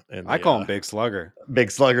bomb. And I call him Big Slugger. Big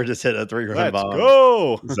Slugger just hit a 3-run bomb. Let's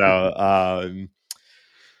go. So,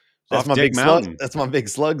 that's my big slug. That's my big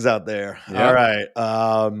slugs out there. Yep. All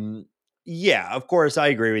right. Yeah, of course, I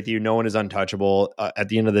agree with you. No one is untouchable. At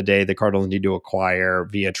the end of the day, the Cardinals need to acquire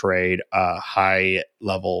via trade a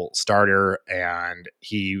high-level starter, and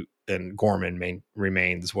Gorman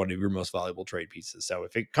remains one of your most valuable trade pieces. So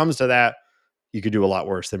if it comes to that, you could do a lot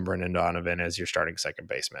worse than Brendan Donovan as your starting second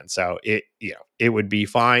baseman. So it would be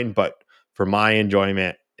fine, but for my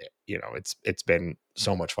enjoyment, it's been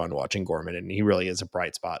so much fun watching Gorman, and he really is a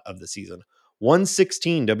bright spot of the season.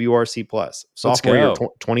 116 WRC plus, sophomore year,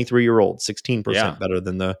 23-year-old, 16% better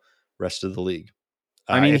than the rest of the league.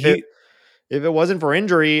 If it wasn't for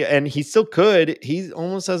injury, and he still could, he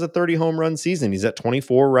almost has a 30 home run season. He's at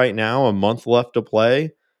 24 right now, a month left to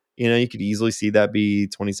play. You could easily see that be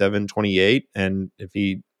 27, 28. And if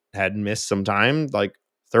he hadn't missed some time, like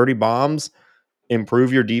 30 bombs,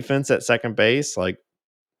 improve your defense at second base. Like,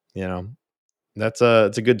 it's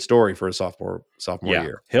a good story for a sophomore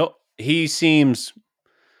year. He seems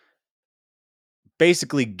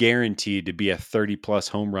basically guaranteed to be a 30 plus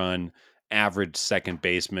home run average second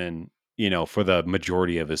baseman, for the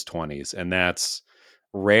majority of his 20s. And that's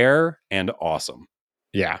rare and awesome.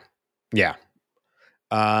 Yeah. Yeah.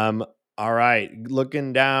 All right.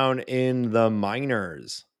 Looking down in the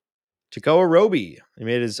minors, Tekoah Roby, he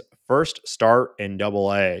made his first start in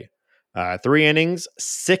Double-A. 3 innings,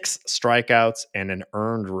 6 strikeouts, and an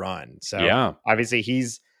earned run. So obviously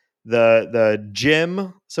he's the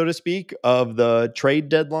Jim, so to speak, of the trade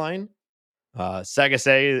deadline.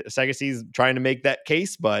 Sagassi's trying to make that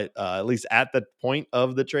case, but at least at the point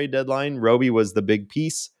of the trade deadline, Roby was the big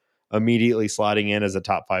piece, immediately slotting in as a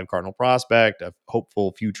top 5 Cardinal prospect, a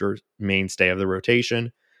hopeful future mainstay of the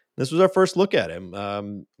rotation. This was our first look at him.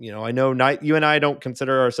 I know you and I don't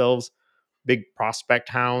consider ourselves big prospect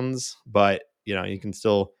hounds, but you can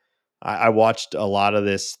still. I watched a lot of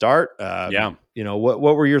this start. Yeah. What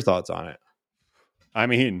were your thoughts on it? I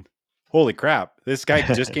mean, holy crap. This guy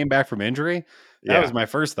just came back from injury. That Yeah. was my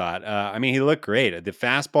first thought. He looked great. The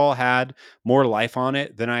fastball had more life on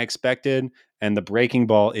it than I expected. And the breaking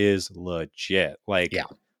ball is legit. Like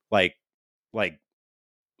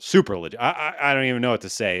super legit. I don't even know what to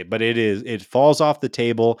say, but it falls off the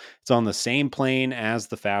table. It's on the same plane as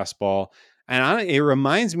the fastball. And it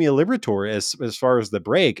reminds me of Liberatore as far as the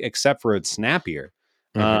break, except for it's snappier.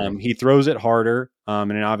 Mm-hmm. He throws it harder.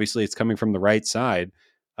 And obviously it's coming from the right side.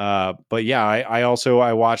 But yeah,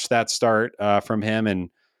 I watched that start from him, and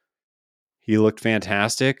he looked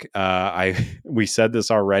fantastic. We said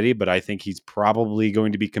this already, but I think he's probably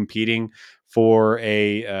going to be competing for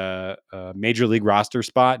a major league roster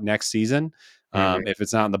spot next season. If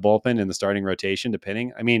it's not in the bullpen in the starting rotation,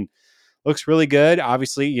 depending. Looks really good.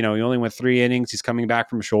 Obviously, he only went 3 innings. He's coming back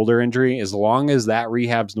from a shoulder injury. As long as that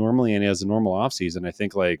rehabs normally and he has a normal offseason, I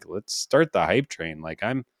think let's start the hype train.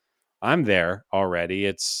 I'm there already.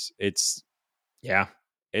 It's Yeah.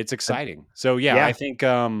 it's exciting. So yeah, Yeah. I think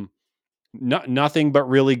nothing but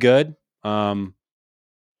really good. Let's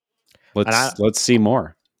see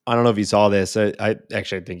more. I don't know if you saw this. I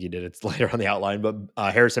actually think you did. It's later on the outline, but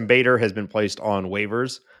Harrison Bader has been placed on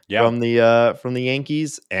waivers Yeah. from the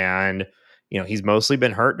Yankees, and he's mostly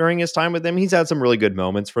been hurt during his time with them. He's had some really good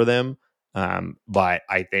moments for them, but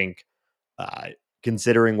I think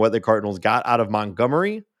considering what the Cardinals got out of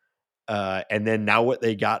Montgomery, and then now what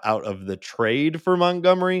they got out of the trade for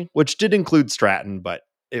Montgomery, which did include Stratton, but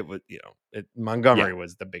it was Montgomery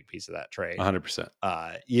was the big piece of that trade. 100%.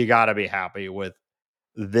 You got to be happy with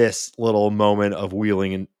this little moment of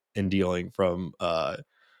wheeling and dealing from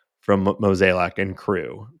Mozeliak and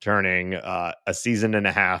crew, turning a season and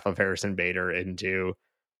a half of Harrison Bader into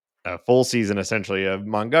a full season essentially of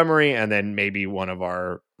Montgomery, and then maybe one of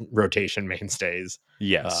our rotation mainstays.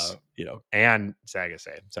 Yes. And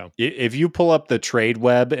Sagasay. So if you pull up the trade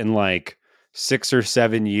web in 6 or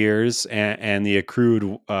 7 years and the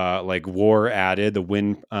accrued WAR added, the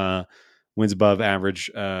wins above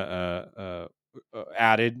average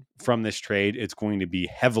added from this trade, it's going to be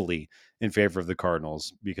heavily in favor of the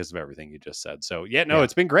Cardinals because of everything you just said. So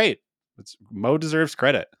it's been great. Mo deserves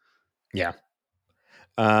credit. Yeah.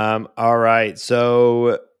 All right.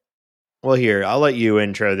 So, well, here, I'll let you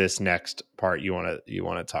intro this next part you want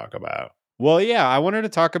to talk about. Well, yeah, I wanted to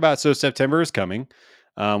talk about, so September is coming.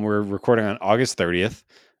 We're recording on August 30th.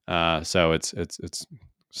 So it's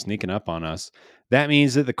sneaking up on us. That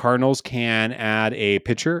means that the Cardinals can add a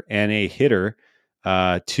pitcher and a hitter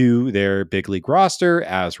to their big league roster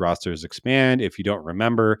as rosters expand. If you don't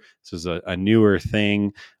remember, this is a newer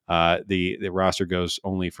thing. The roster goes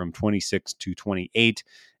only from 26 to 28,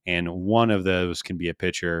 and one of those can be a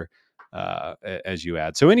pitcher as you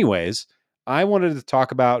add. So anyways, I wanted to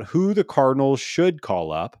talk about who the Cardinals should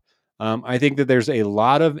call up. I think that there's a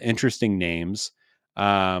lot of interesting names.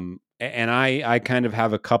 And I kind of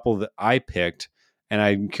have a couple that I picked, and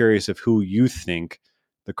I'm curious of who you think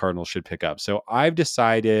the Cardinals should pick up. So I've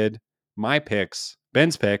decided Ben's picks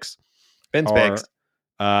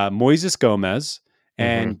are Moises Gomez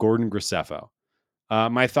and Gordon Graceffo.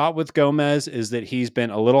 My thought with Gomez is that he's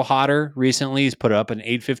been a little hotter recently. He's put up an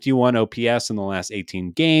 851 OPS in the last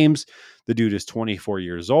 18 games. The dude is 24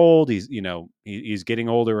 years old. He's getting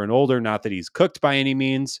older and older. Not that he's cooked by any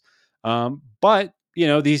means, but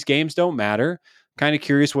these games don't matter. Kind of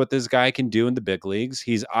curious what this guy can do in the big leagues.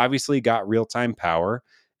 He's obviously got real time power,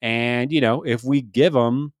 and if we give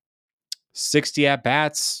him 60 at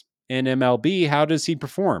bats in MLB, how does he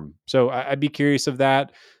perform? So I'd be curious of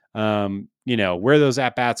that. Where those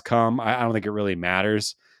at bats come, I don't think it really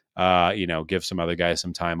matters. Give some other guys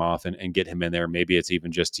some time off and get him in there. Maybe it's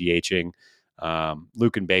even just DHing.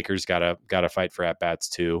 Luke and Baker's got to fight for at bats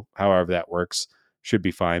too. However that works, should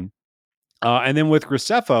be fine. And then with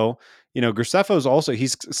Graceffo, Graceffo's also,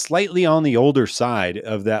 he's slightly on the older side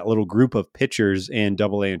of that little group of pitchers in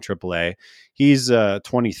AA and AAA. He's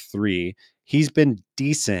 23. He's been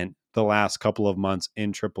decent the last couple of months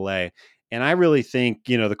in AAA. And I really think,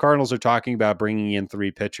 the Cardinals are talking about bringing in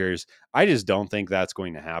 3 pitchers. I just don't think that's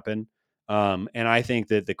going to happen. And I think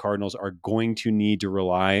that the Cardinals are going to need to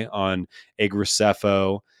rely on a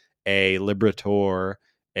Graceffo, a Liberatore,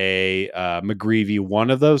 a McGreevy, one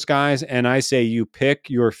of those guys. And I say you pick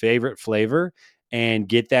your favorite flavor and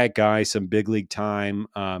get that guy some big league time,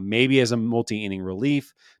 maybe as a multi-inning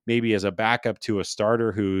relief, maybe as a backup to a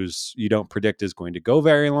starter who's you don't predict is going to go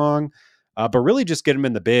very long, but really just get him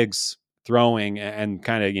in the bigs throwing and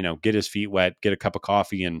kind of, get his feet wet, get a cup of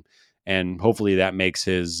coffee, and hopefully that makes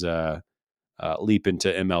his leap into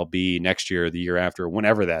MLB next year or the year after,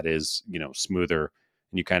 whenever that is, smoother,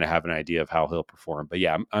 and you kind of have an idea of how he'll perform. But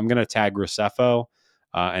yeah, I'm going to tag Graceffo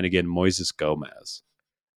and again, Moises Gomez.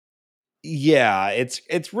 Yeah,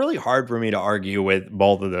 it's really hard for me to argue with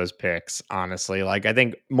both of those picks, honestly. Like, I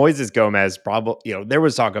think Moises Gomez probably, there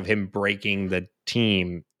was talk of him breaking the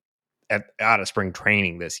team out of spring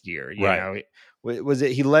training this year. Right. Was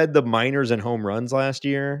it he led the minors in home runs last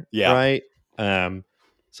year? Yeah. Right.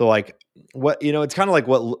 So like what it's kind of like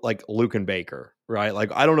what like Luke and Baker, right?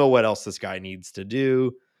 Like I don't know what else this guy needs to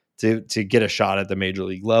do to get a shot at the major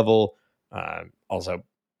league level. Also,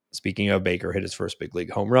 speaking of, Baker hit his first big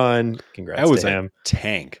league home run. Congrats That was to him. a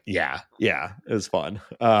tank. Yeah, it was fun.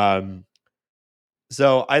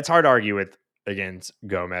 So it's hard to argue with against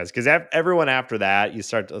Gomez because everyone after that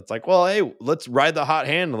it's like, well, hey, let's ride the hot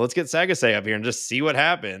hand and let's get Sagasay up here and just see what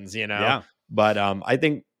happens, Yeah. But I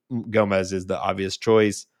think Gomez is the obvious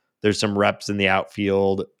choice. There's some reps in the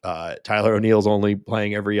outfield. Tyler O'Neill's only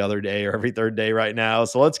playing every other day or every third day right now,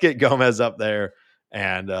 so let's get Gomez up there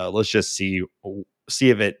and let's just see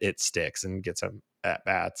if it sticks and get some at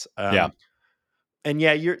bats. Yeah. And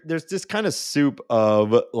yeah, there's this kind of soup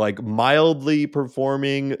of like mildly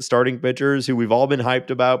performing starting pitchers who we've all been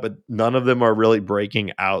hyped about, but none of them are really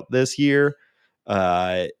breaking out this year.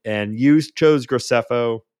 And you chose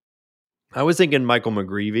Graceffo. I was thinking Michael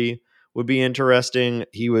McGreevy would be interesting.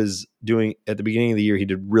 He was doing at the beginning of the year, he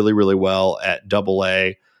did really, really well at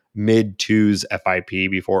Double-A, mid-twos FIP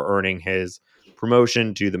before earning his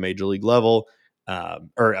promotion to the major league level,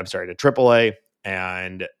 or I'm sorry, to Triple-A.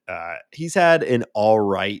 And he's had an all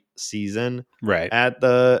right season Right. at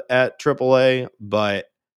AAA, but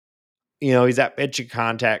he's that pitch and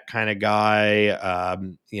contact kind of guy.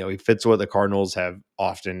 He fits what the Cardinals have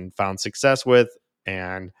often found success with,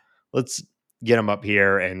 and let's get him up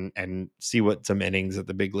here and see what some innings at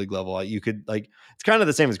the big league level you could like. It's kind of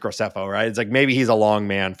the same as Graceffo, right? It's like maybe he's a long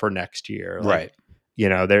man for next year, Right?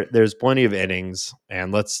 There's plenty of innings,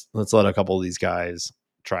 and let's let a couple of these guys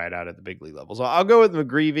try it out at the big league level. So I'll go with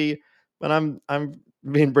McGreevy, but I'm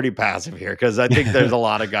being pretty passive here because I think there's a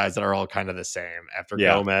lot of guys that are all kind of the same after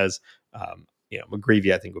Gomez.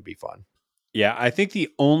 McGreevy I think would be fun. Yeah, I think the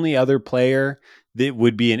only other player that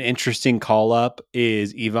would be an interesting call up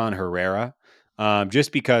is Ivan Herrera,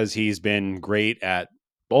 just because he's been great at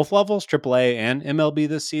both levels, AAA and MLB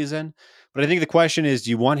this season. But I think the question is,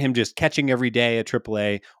 do you want him just catching every day at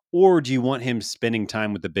AAA, or do you want him spending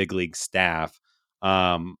time with the big league staff?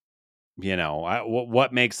 What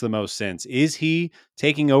makes the most sense? Is he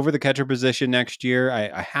taking over the catcher position next year?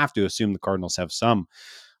 I have to assume the Cardinals have some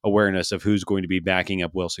awareness of who's going to be backing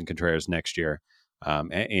up Wilson Contreras next year.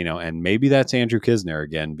 And maybe that's Andrew Kisner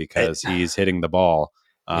again because he's hitting the ball.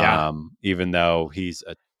 Even though he's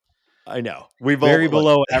I know very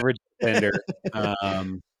below average defender.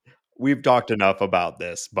 We've talked enough about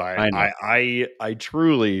this, but I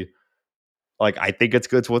truly I think it's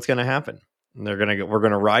good. It's what's going to happen. We're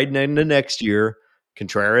going to ride into next year.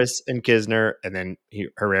 Contreras and Kisner, and then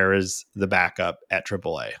Herrera's the backup at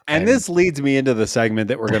AAA. And this leads me into the segment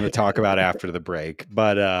that we're going to talk about after the break.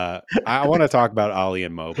 But I want to talk about Ollie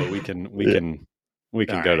and Mo, but we can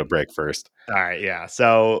go to break first. All right, yeah.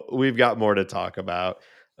 So we've got more to talk about.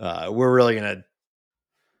 We're really going to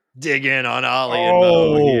dig in on Ollie and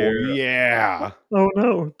Mo here. Yeah. Oh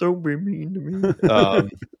no, don't be mean to me.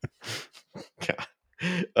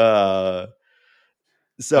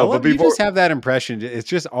 So, you just have that impression. It's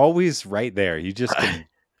just always right there. You just can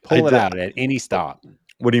pull it out at any stop.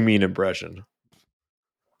 What do you mean impression?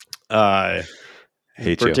 Hate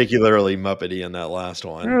particularly Muppety in that last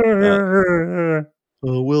one.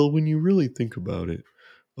 Well, when you really think about it,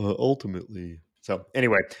 ultimately. So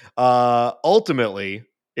anyway, ultimately,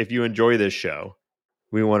 if you enjoy this show,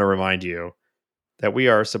 we want to remind you that we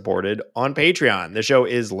are supported on Patreon. The show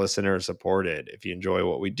is listener supported. If you enjoy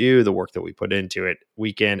what we do, the work that we put into it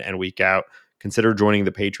week in and week out, consider joining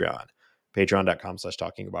the Patreon.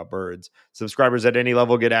 Patreon.com/talkingaboutbirds. Subscribers at any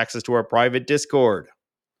level get access to our private Discord.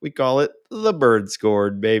 We call it the Bird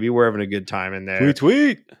Scored, baby. We're having a good time in there.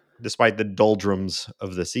 Tweet. Despite the doldrums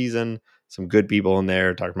of the season, some good people in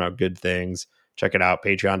there talking about good things. Check it out.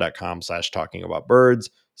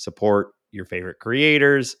 Patreon.com/talkingaboutbirds. Support your favorite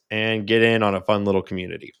creators and get in on a fun little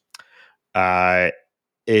community. If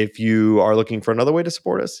if you are looking for another way to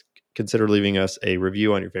support us, consider leaving us a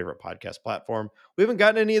review on your favorite podcast platform. We haven't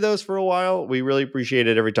gotten any of those for a while. We really appreciate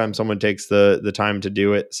it every time someone takes the time to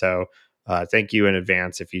do it. So thank you in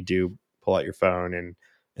advance if you do pull out your phone and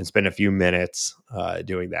spend a few minutes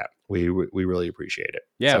doing that. We really appreciate it.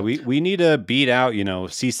 Yeah, so. we need to beat out,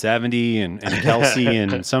 C70 and Kelsey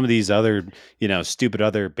and some of these other, stupid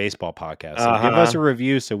other baseball podcasts. So give us a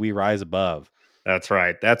review so we rise above. That's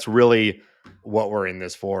right. That's really what we're in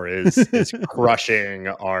this for is crushing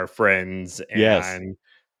our friends. And,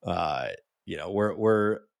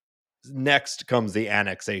 we're next comes the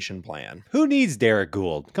annexation plan. Who needs Derek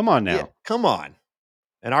Gould? Come on now. Yeah, come on.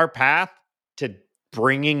 And our path to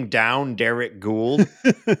bringing down Derek Gould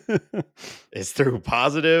is through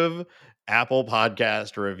positive Apple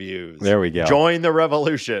Podcast reviews. There we go. Join the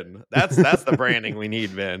revolution. That's the branding we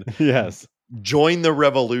need, Ben. Yes. Join the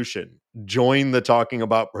revolution. Join the Talking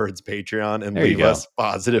About Birds Patreon and leave us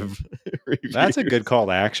positive reviews. That's a good call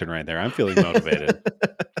to action right there. I'm feeling motivated.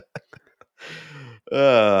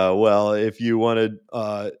 Well, if you want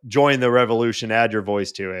to join the revolution, add your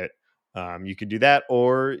voice to it. You can do that,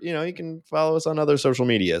 or you can follow us on other social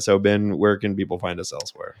media. So Ben, where can people find us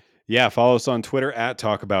elsewhere? Yeah, follow us on Twitter at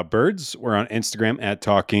Talk About Birds. We're on Instagram at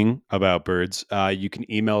Talking About Birds. You can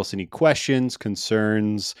email us any questions,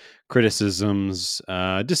 concerns, criticisms,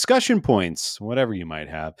 discussion points, whatever you might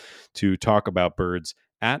have, to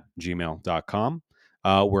talkaboutbirds@gmail.com.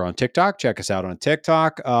 We're on TikTok. Check us out on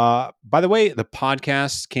TikTok. By the way, the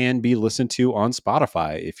podcast can be listened to on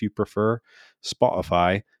Spotify if you prefer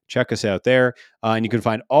Spotify. Check us out there. And you can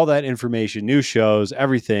find all that information, new shows,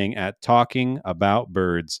 everything at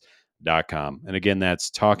talkingaboutbirds.com. And again,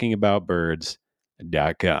 that's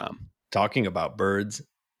talkingaboutbirds.com.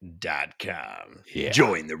 Talkingaboutbirds.com. Yeah.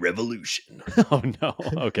 Join the revolution. Oh, no.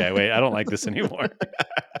 Okay, wait. I don't like this anymore.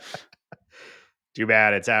 Too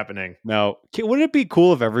bad it's happening. No. Wouldn't it be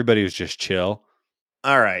cool if everybody was just chill?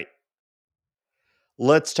 All right.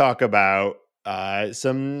 Let's talk about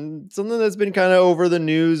something that's been kind of over the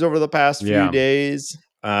news over the past few days.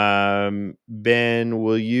 Ben,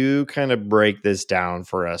 will you kind of break this down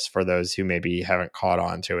for us, for those who maybe haven't caught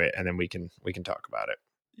on to it, and then we can talk about it.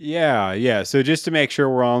 Yeah. So just to make sure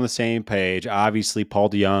we're all on the same page, obviously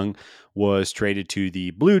Paul DeJong was traded to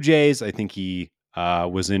the Blue Jays. I think he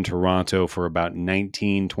was in Toronto for about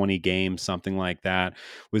 19, 20 games, something like that,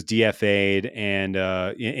 was DFA'd. And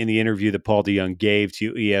in the interview that Paul DeJong gave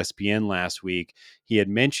to ESPN last week, he had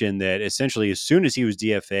mentioned that essentially as soon as he was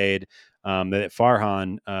DFA'd, that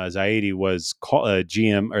Farhan Zaidi was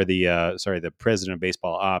GM, or the president of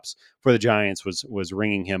baseball ops for the Giants, was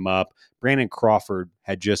ringing him up. Brandon Crawford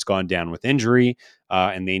had just gone down with injury,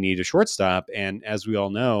 and they need a shortstop. And as we all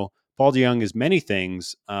know, Paul DeJong is many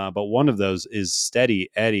things, but one of those is steady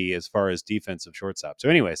Eddie as far as defensive shortstop. So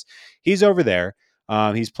anyways, he's over there.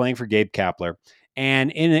 He's playing for Gabe Kapler.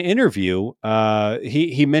 And in an interview,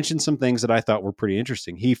 he mentioned some things that I thought were pretty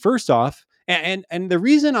interesting. He first off, and the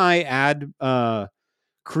reason I add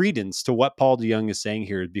credence to what Paul DeJong is saying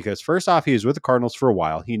here is because first off, he was with the Cardinals for a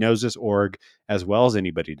while. He knows this org as well as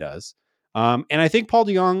anybody does. And I think Paul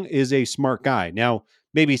DeJong is a smart guy. Now,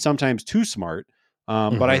 maybe sometimes too smart,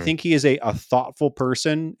 but I think he is a thoughtful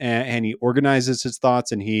person, and he organizes his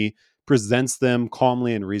thoughts and he presents them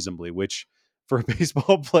calmly and reasonably, which for a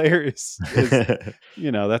baseball player is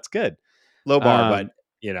that's good. Low bar, but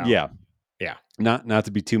yeah. Not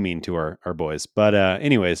to be too mean to our boys. But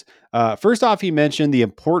anyways, first off, he mentioned the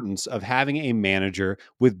importance of having a manager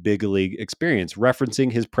with big league experience,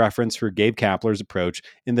 referencing his preference for Gabe Kapler's approach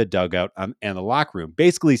in the dugout and the locker room,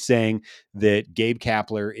 basically saying that Gabe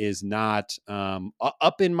Kapler is not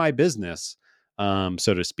up in my business, so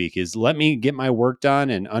to speak, is let me get my work done,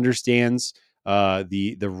 and understands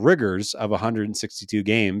the rigors of 162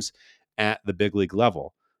 games at the big league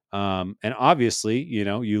level. And obviously,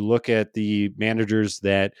 you look at the managers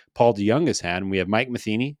that Paul DeJong has had, and we have Mike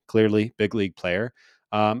Matheny, clearly big league player.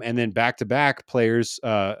 And then back-to-back players,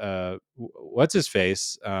 what's his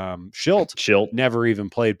face? Schilt never even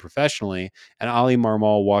played professionally. And Ali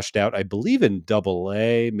Marmol washed out, I believe, in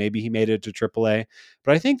Double-A. Maybe he made it to Triple-A.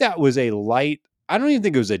 But I think that was a light, I don't even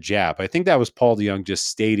think it was a jab. I think that was Paul DeJong just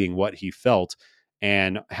stating what he felt,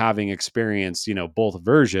 and having experienced, both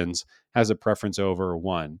versions, has a preference over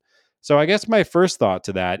one. So I guess my first thought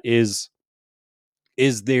to that is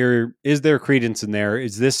there credence in there?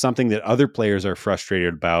 Is this something that other players are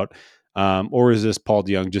frustrated about? Or is this Paul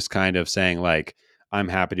DeJong just kind of saying like, I'm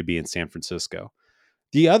happy to be in San Francisco?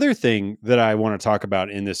 The other thing that I want to talk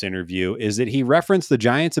about in this interview is that he referenced the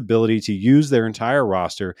Giants' ability to use their entire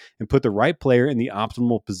roster and put the right player in the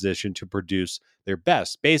optimal position to produce their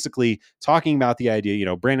best. Basically, talking about the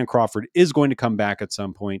idea, Brandon Crawford is going to come back at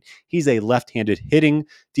some point. He's a left-handed hitting,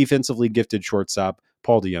 defensively gifted shortstop.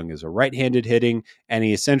 Paul DeJong is a right-handed hitting, and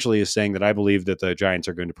he essentially is saying that I believe that the Giants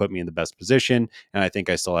are going to put me in the best position, and I think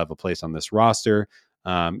I still have a place on this roster.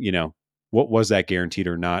 What was that guaranteed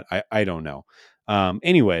or not? I don't know.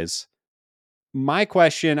 Anyways, my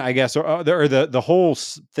question, I guess, or the whole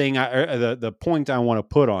thing, the point I want to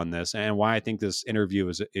put on this, and why I think this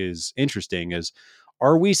interview is interesting, is: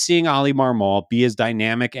 are we seeing Ali Marmol be as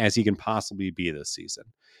dynamic as he can possibly be this season?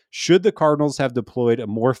 Should the Cardinals have deployed a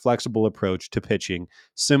more flexible approach to pitching,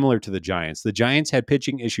 similar to the Giants? The Giants had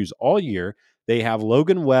pitching issues all year. They have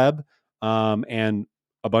Logan Webb and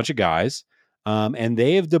a bunch of guys. And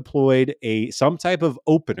they have deployed some type of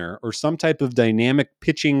opener or some type of dynamic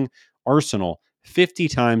pitching arsenal 50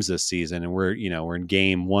 times this season, and we're in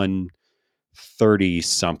game 130,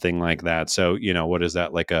 something like that. So what is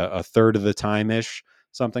that, like a third of the time ish,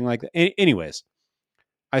 something like that. Anyways,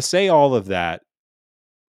 I say all of that.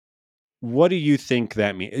 What do you think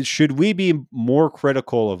that means? Should we be more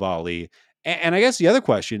critical of Ali? And I guess the other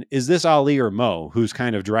question is: this Ali or Mo who's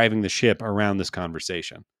kind of driving the ship around this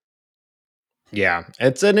conversation? Yeah,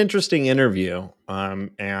 it's an interesting interview.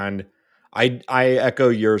 And I echo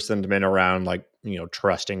your sentiment around, like,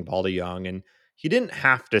 trusting Paul DeJong, and he didn't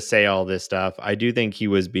have to say all this stuff. I do think he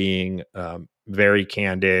was being very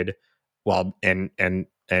candid, while and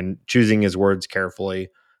choosing his words carefully.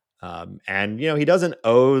 And he doesn't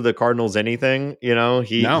owe the Cardinals anything. No.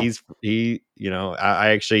 I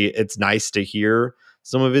actually, it's nice to hear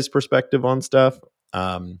some of his perspective on stuff.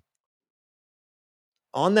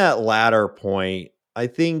 On that latter point, I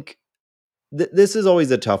think this is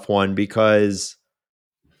always a tough one, because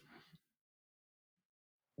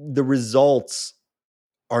the results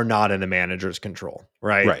are not in the manager's control,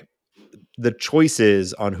 right? Right. The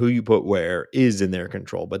choices on who you put where is in their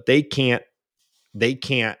control, but they can't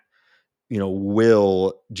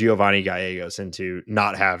will Giovanni Gallegos into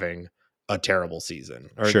not having a terrible season,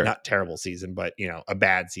 or Sure. not terrible season, but a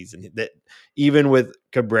bad season that even with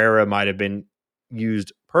Cabrera might have been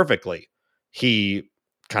used perfectly. He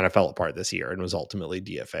kind of fell apart this year and was ultimately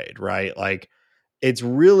DFA'd, right? Like, it's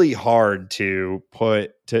really hard to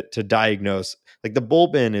diagnose. Like, the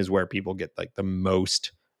bullpen is where people get like the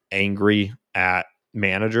most angry at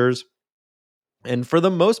managers. And for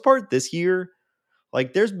the most part this year,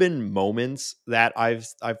 like, there's been moments that I've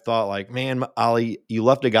thought, like, man, Ali, you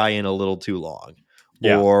left a guy in a little too long,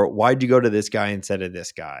 Yeah. or why'd you go to this guy instead of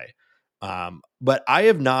this guy? But I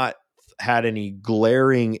have not had any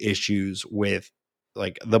glaring issues with,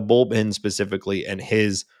 like, the bullpen specifically and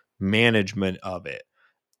his management of it.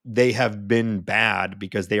 They have been bad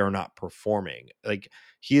because they are not performing. Like,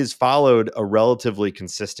 he has followed a relatively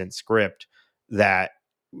consistent script that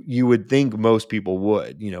you would think most people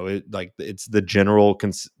would. It's the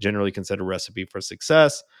generally considered recipe for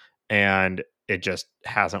success, and it just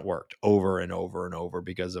hasn't worked over and over and over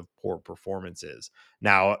because of poor performances.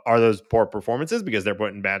 Now, are those poor performances because they're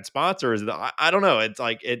put in bad spots, or is it? I don't know. It's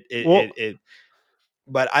like Well, it.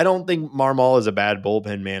 But I don't think Marmol is a bad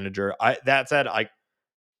bullpen manager. That said,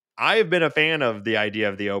 I have been a fan of the idea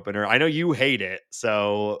of the opener. I know you hate it.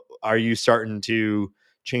 So are you starting to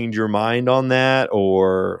change your mind on that?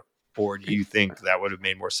 Or do you think that would have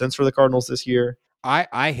made more sense for the Cardinals this year?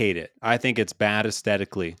 I hate it. I think it's bad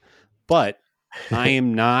aesthetically, but I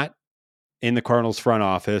am not in the Cardinals front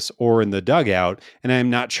office or in the dugout, and I am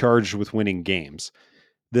not charged with winning games.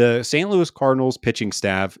 The St. Louis Cardinals pitching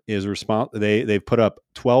staff is they've put up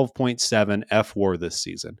 12.7 FWAR this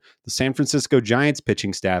season. The San Francisco Giants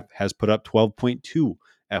pitching staff has put up 12.2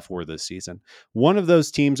 FWAR this season. One of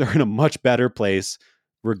those teams are in a much better place Yeah.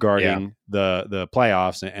 regarding the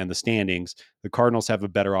playoffs and the standings. The Cardinals have a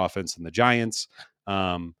better offense than the Giants.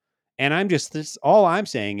 And all I'm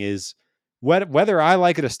saying is, whether I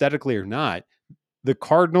like it aesthetically or not, the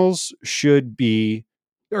Cardinals should be,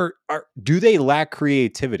 do they lack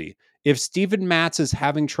creativity? If Steven Matz is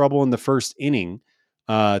having trouble in the first inning,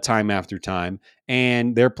 time after time,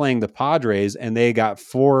 and they're playing the Padres and they got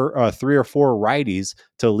 3 or 4 righties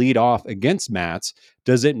to lead off against Matz,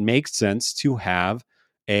 does it make sense to have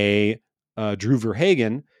a Drew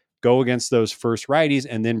Verhagen go against those first righties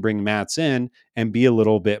and then bring Matz in and be a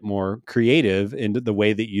little bit more creative into the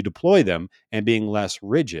way that you deploy them and being less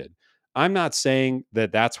rigid? I'm not saying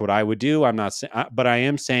that that's what I would do. I'm not saying, but I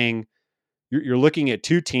am saying you're looking at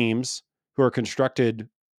two teams who are constructed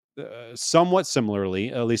somewhat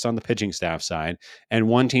similarly, at least on the pitching staff side, and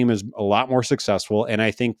one team is a lot more successful. And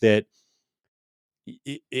I think that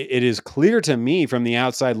it is clear to me from the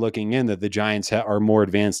outside looking in that the Giants are more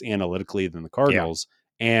advanced analytically than the Cardinals,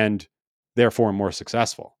 and therefore more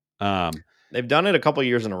successful. They've done it a couple of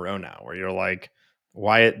years in a row now, where you're like,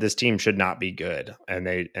 why this team should not be good, and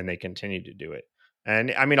they continue to do it.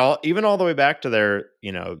 And I mean, even all the way back to their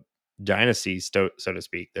dynasty, so to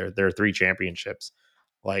speak, their 3 championships.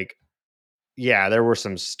 Like, yeah, there were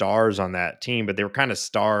some stars on that team, but they were kind of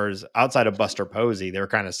stars outside of Buster Posey. They were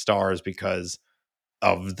kind of stars because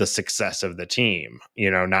of the success of the team,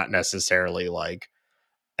 not necessarily like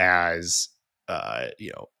as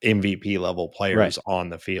MVP level players on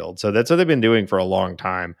the field. So that's what they've been doing for a long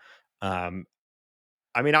time.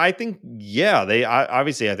 I mean, I think,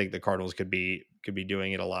 obviously I think the Cardinals could be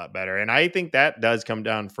doing it a lot better. And I think that does come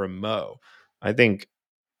down from Mo. I think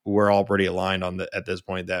we're all pretty aligned at this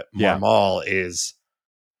point that Marmol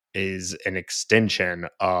is an extension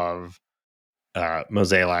of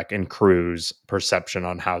Mozeliak and Cruz perception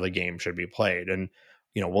on how the game should be played. And,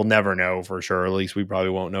 we'll never know for sure. At least we probably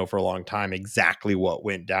won't know for a long time exactly what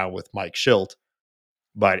went down with Mike Schilt.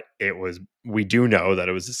 But we do know that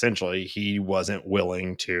it was essentially he wasn't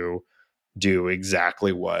willing to do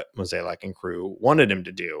exactly what Mozeliak and Crew wanted him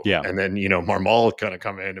to do. Yeah. And then, Marmol kind of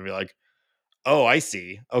come in and be like, oh, I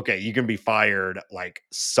see. Okay, you can be fired like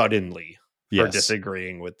suddenly for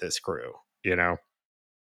disagreeing with this crew, Yeah,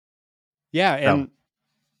 and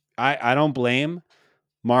I don't blame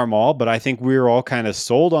Marmol, but I think we were all kind of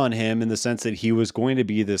sold on him in the sense that he was going to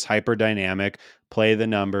be this hyper dynamic, play the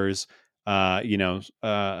numbers,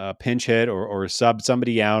 pinch hit or sub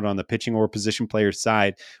somebody out on the pitching or position player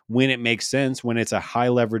side when it makes sense, when it's a high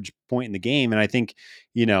leverage point in the game. And I think,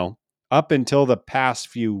 up until the past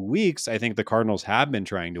few weeks, I think the Cardinals have been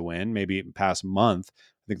trying to win. Maybe past month,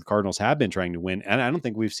 I think the Cardinals have been trying to win, and I don't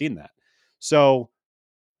think we've seen that. So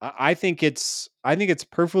I think it's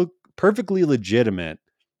perfectly legitimate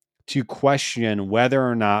to question whether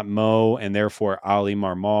or not Mo and therefore Ali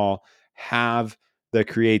Marmol have the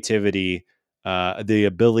creativity, the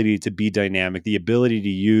ability to be dynamic, the ability to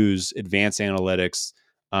use advanced analytics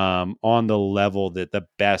on the level that the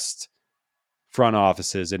best front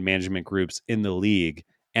offices and management groups in the league.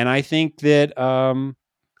 And I think that,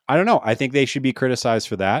 I don't know, I think they should be criticized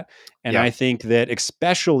for that. And I think that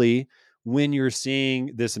especially when you're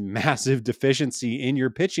seeing this massive deficiency in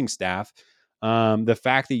your pitching staff, the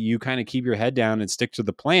fact that you kind of keep your head down and stick to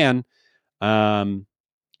the plan, and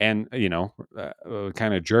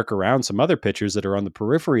kind of jerk around some other pitchers that are on the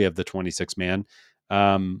periphery of the 26 man.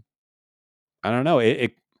 I don't know.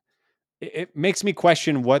 It makes me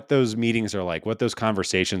question what those meetings are like, what those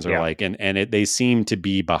conversations are like, and they seem to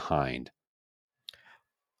be behind.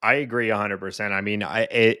 I agree 100%. I mean,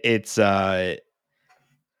 it's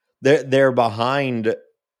they're behind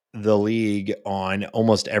the league on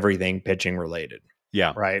almost everything pitching related.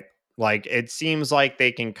 Yeah. Right. Like, it seems like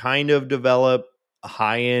they can kind of develop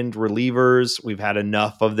high-end relievers. We've had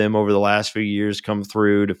enough of them over the last few years come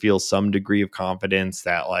through to feel some degree of confidence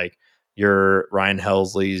that, like, your Ryan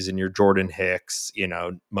Helsleys and your Jordan Hicks,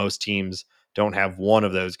 most teams don't have one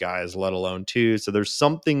of those guys, let alone 2. So there's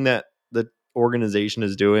something that the organization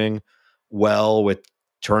is doing well with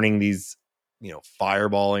turning these,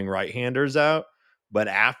 fireballing right-handers out. But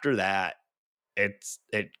after that, it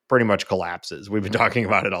pretty much collapses. We've been talking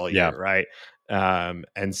about it all year, right?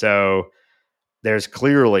 And so there's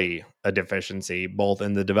clearly a deficiency both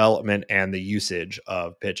in the development and the usage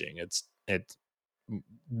of pitching.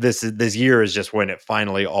 This year is just when it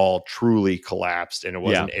finally all truly collapsed, and it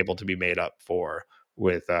wasn't able to be made up for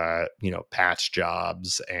with patch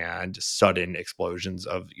jobs and sudden explosions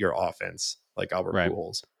of your offense like Albert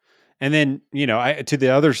Pujols. And then, to the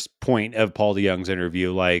other point of Paul DeJong's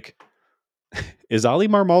interview, like, is Ali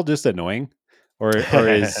Marmol just annoying, or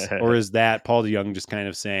is that Paul DeJong just kind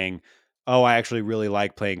of saying, "Oh, I actually really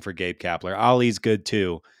like playing for Gabe Kapler. Ali's good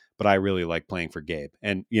too, but I really like playing for Gabe."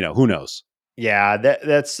 And who knows? Yeah,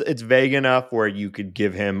 it's vague enough where you could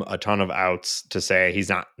give him a ton of outs to say he's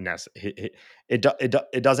not necessary.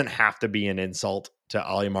 It doesn't have to be an insult to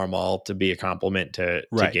Ali Marmol to be a compliment to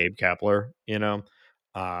Gabe Kapler,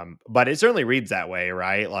 but it certainly reads that way,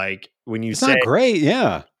 right? Like, when you it's not great,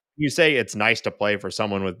 you say it's nice to play for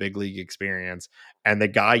someone with big league experience, and the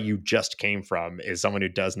guy you just came from is someone who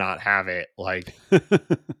does not have it. Like,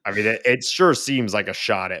 I mean, it sure seems like a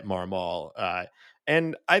shot at Marmol.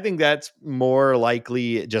 And I think that's more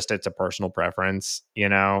likely just it's a personal preference,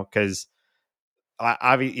 because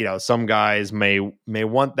some guys may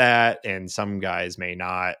want that and some guys may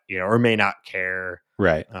not, or may not care.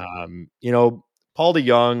 Right. Paul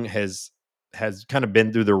DeJong has kind of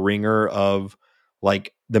been through the ringer of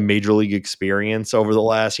like the major league experience over the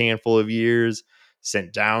last handful of years,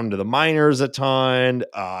 sent down to the minors a ton,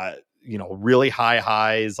 really high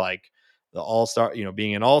highs, like the all-star,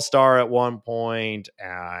 being an all-star at one point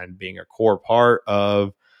and being a core part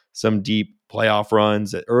of some deep playoff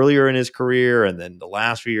runs earlier in his career. And then the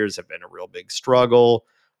last few years have been a real big struggle.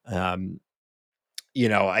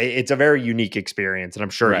 It's a very unique experience, and I'm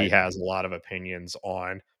sure he has a lot of opinions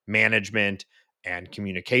on management and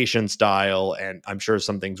communication style. And I'm sure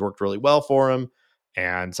some things worked really well for him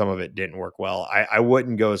and some of it didn't work well. I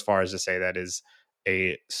wouldn't go as far as to say that is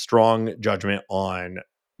a strong judgment on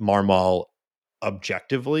Marmol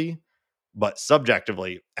objectively, but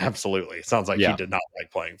subjectively, absolutely. It sounds like he did not like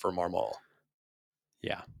playing for Marmol.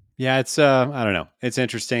 Yeah. Yeah. It's, I don't know. It's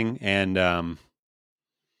interesting. And,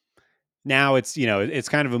 now it's, it's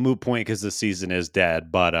kind of a moot point because the season is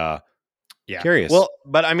dead, but, curious. Well,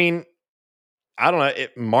 but I mean, I don't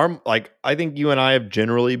know. I think you and I have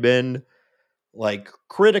generally been like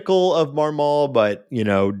critical of Marmol, but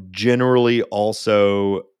generally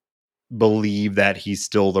also believe that he's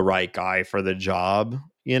still the right guy for the job,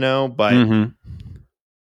 but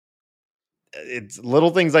it's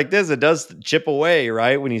little things like this. It does chip away,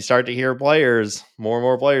 right? When you start to hear more and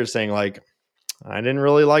more players saying like, I didn't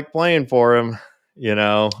really like playing for him.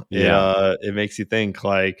 It makes you think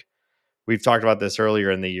like, we've talked about this earlier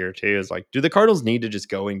in the year too, is like, do the Cardinals need to just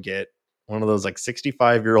go and get one of those like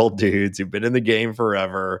 65-year-old dudes who've been in the game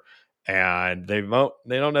forever and they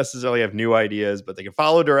don't necessarily have new ideas, but they can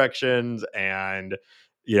follow directions and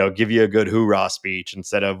give you a good hoorah speech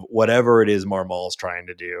instead of whatever it is Marmol's trying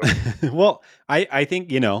to do. Well, I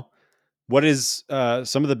think, what is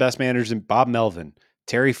some of the best managers in Bob Melvin,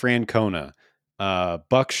 Terry Francona,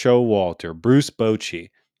 Buck Showalter, Bruce Bochy.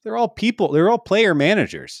 They're all player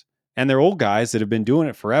managers, and they're old guys that have been doing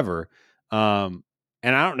it forever. And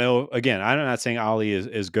I don't know, again, I'm not saying Ollie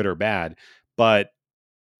is good or bad, but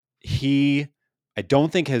I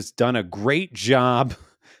don't think has done a great job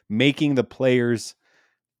making the players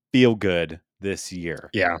feel good this year.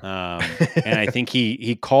 Yeah. And I think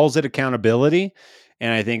he calls it accountability.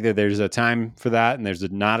 And I think that there's a time for that and there's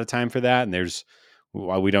not a time for that. And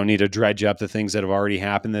we don't need to dredge up the things that have already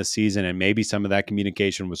happened this season. And maybe some of that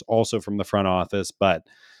communication was also from the front office, but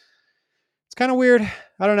it's kind of weird.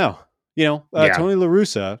 I don't know. Tony La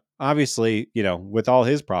Russa, obviously, with all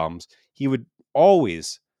his problems, he would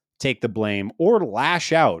always take the blame or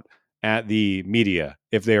lash out at the media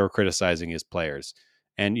if they were criticizing his players.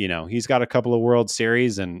 And, he's got a couple of World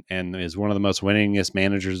Series and is one of the most winningest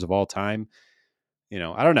managers of all time.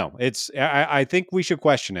 I don't know. I think we should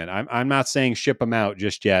question it. I'm not saying ship him out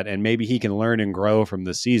just yet. And maybe he can learn and grow from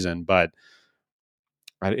the season, but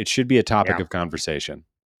it should be a topic of conversation.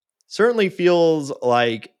 Certainly feels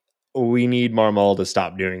like we need Marmol to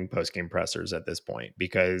stop doing post-game pressers at this point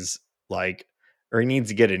because or he needs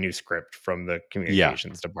to get a new script from the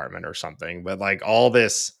communications department or something. But like all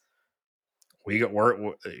this,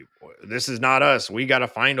 this is not us. We got to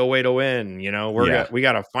find a way to win. We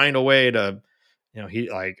got to find a way to,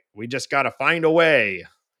 we just got to find a way,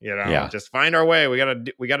 just find our way. We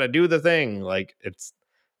got to do the thing. Like it's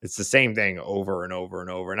the same thing over and over and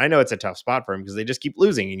over. And I know it's a tough spot for him because they just keep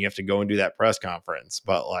losing and you have to go and do that press conference.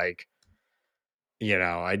 But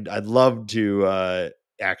I'd love to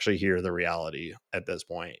actually hear the reality at this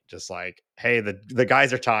point. Just like, hey, the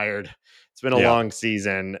guys are tired. It's been a long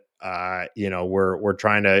season. We're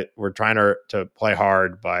trying to play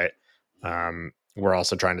hard, but we're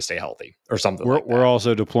also trying to stay healthy or something like that. We're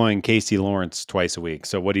also deploying Casey Lawrence twice a week.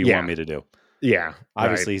 So what do you want me to do? Yeah.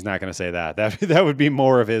 Obviously he's not going to say that. That would be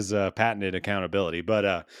more of his patented accountability, but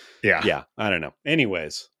I don't know.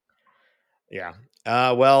 Anyways. Yeah.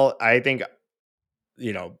 Well, I think,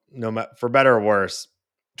 for better or worse,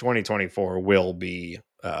 2024 will be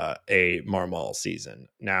a Marmol season.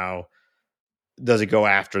 Now, does it go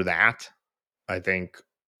after that? I think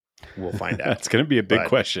we'll find out. That's going to be a big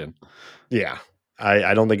question. Yeah.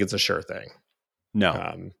 I don't think it's a sure thing.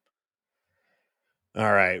 No.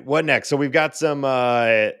 All right. What next? So we've got some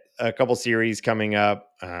a couple series coming up.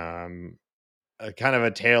 Kind of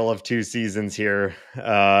a tale of two seasons here.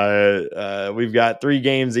 We've got 3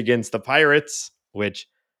 games against the Pirates, which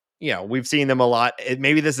we've seen them a lot.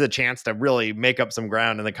 Maybe this is a chance to really make up some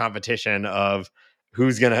ground in the competition of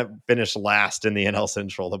who's going to finish last in the NL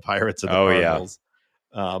Central, the Pirates or the Cardinals.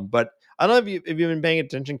 Yeah. But I don't know if you've been paying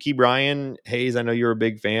attention. Key Brian Hayes, I know you're a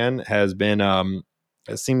big fan, has been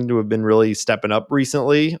seemed to have been really stepping up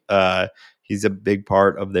recently. He's a big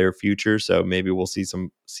part of their future, so maybe we'll see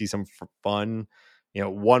some fun.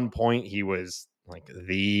 At one point he was like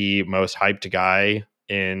the most hyped guy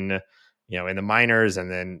in in the minors, and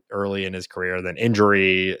then early in his career. Then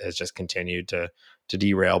injury has just continued to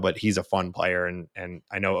derail, but he's a fun player, and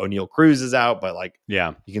I know O'Neal Cruz is out, but like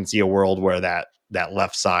Yeah, you can see a world where that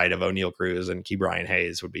left side of O'Neal Cruz and Ke'Bryan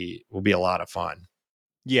Hayes will be a lot of fun.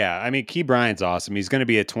 Yeah, I mean, Key Bryant's awesome. He's going to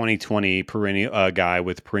be a 2020 perennial guy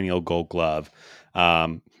with perennial Gold Glove.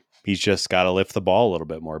 He's just got to lift the ball a little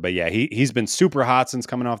bit more. But yeah, he's been super hot since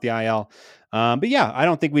coming off the IL. But yeah, I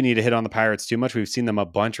don't think we need to hit on the Pirates too much. We've seen them a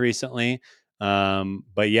bunch recently.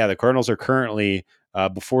 But yeah, the Cardinals are currently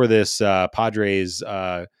before this Padres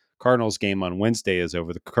Cardinals game on Wednesday is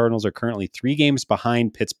over. The Cardinals are currently 3 games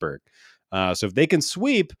behind Pittsburgh. So if they can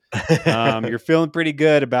sweep, you're feeling pretty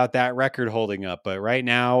good about that record holding up. But right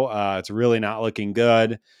now, it's really not looking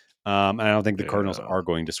good. And I don't think the Cardinals are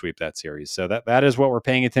going to sweep that series. So that is what we're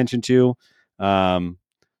paying attention to. But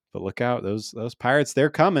look out, those Pirates, they're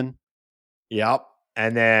coming. Yep.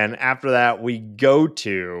 And then after that, we go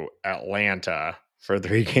to Atlanta for a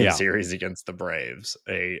 3-game series against the Braves,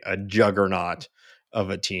 a juggernaut of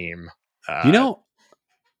a team.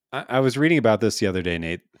 I was reading about this the other day,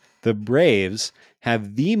 Nate. The Braves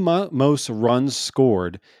have the most runs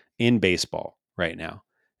scored in baseball right now.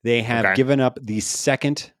 They have given up the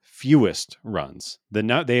second fewest runs.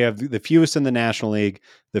 They have the fewest in the National League,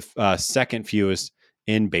 the second fewest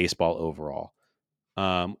in baseball overall.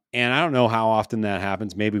 And I don't know how often that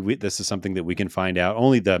happens. Maybe this is something that we can find out.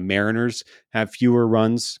 Only the Mariners have fewer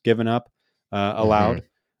runs given up allowed.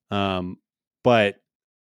 But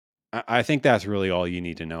I think that's really all you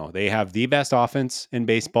need to know. They have the best offense in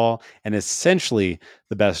baseball and essentially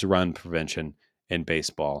the best run prevention in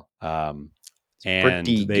baseball. And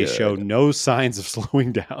they show no signs of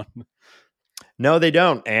slowing down. No, they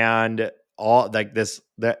don't. And all like this,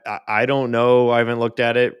 that I don't know. I haven't looked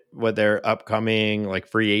at it, what their upcoming like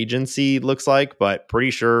free agency looks like, but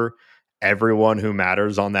pretty sure everyone who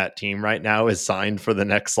matters on that team right now is signed for the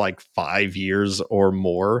next like 5 years or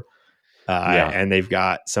more. And they've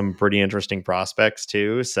got some pretty interesting prospects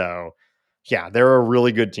too. So yeah, they're a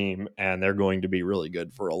really good team, and they're going to be really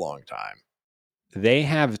good for a long time. They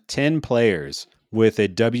have 10 players with a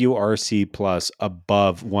WRC plus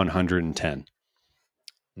above 110.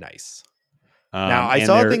 Nice. Now, I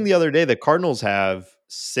saw a thing the other day. The Cardinals have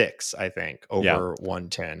 6, I think, over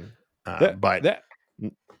 110.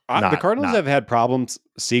 The Cardinals have had problems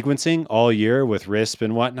sequencing all year with RISP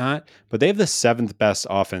and whatnot, but they have the 7th best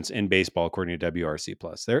offense in baseball according to WRC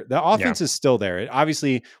plus. The offense is still there.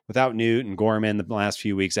 Obviously, without Newt and Gorman the last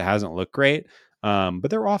few weeks, it hasn't looked great. But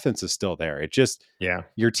their offense is still there. It just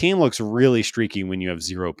your team looks really streaky when you have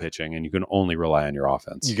 0 pitching and you can only rely on your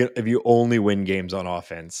offense. If you only win games on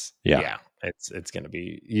offense, it's going to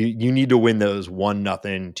be you need to win those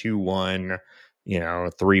 1-0, 2-1,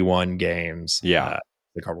 3-1 games.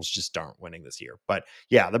 The Cardinals just aren't winning this year. But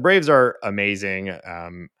yeah, the Braves are amazing.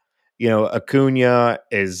 Acuna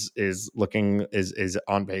is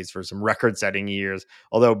on pace for some record-setting years.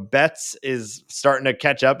 Although Betts is starting to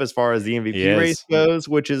catch up as far as the MVP race goes,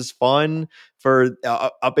 which is fun. For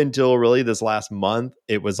up until really this last month,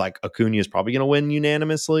 it was like Acuna is probably going to win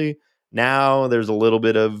unanimously. Now there's a little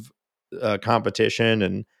bit of competition,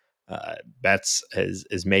 and Betts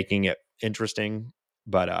is making it interesting.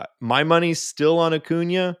 But my money's still on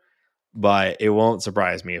Acuna, but it won't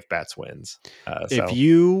surprise me if Betts wins.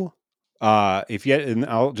 And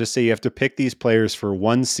I'll just say you have to pick these players for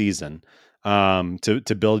one season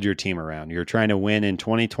to build your team around. You're trying to win in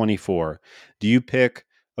 2024. Do you pick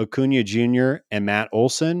Acuna Jr. and Matt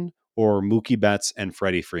Olson or Mookie Betts and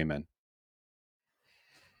Freddie Freeman?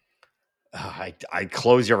 I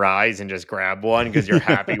close your eyes and just grab one because you're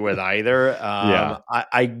happy with either.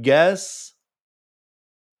 I guess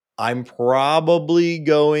I'm probably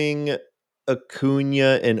going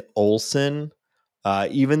Acuna and Olson.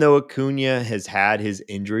 Even though Acuna has had his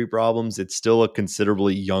injury problems, it's still a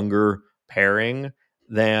considerably younger pairing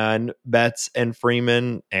than Betts and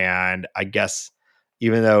Freeman. And I guess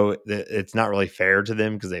even though it's not really fair to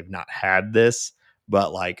them because they've not had this,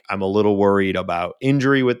 but like I'm a little worried about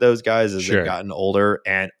injury with those guys as they've gotten older.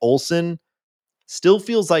 And Olson still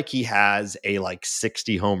feels like he has a like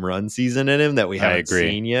 60 home run season in him that we haven't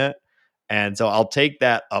seen yet. And so I'll take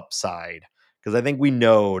that upside because I think we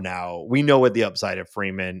know what the upside of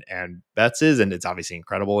Freeman and Betts is, and it's obviously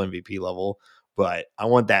incredible MVP level. But I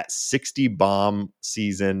want that 60 bomb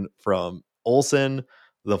season from Olson,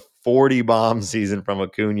 the 40 bomb season from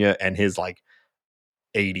Acuna, and his like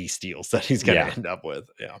 80 steals that he's going to end up with.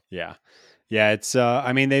 Yeah, it's.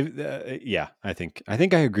 I mean, they've. Yeah, I think I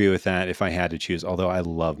agree with that. If I had to choose, although I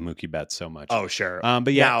love Mookie Betts so much. Oh, sure.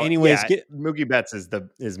 But yeah. Now, Anyways, yeah, Mookie Betts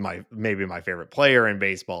is my maybe my favorite player in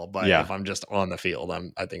baseball. But yeah, if I'm just on the field,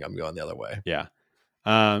 I think I'm going the other way. yeah.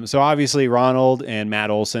 So obviously Ronald and Matt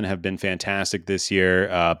Olson have been fantastic this year,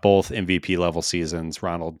 both MVP level seasons.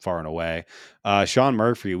 Ronald far and away. Sean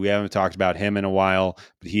Murphy, we haven't talked about him in a while,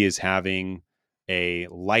 but he is having a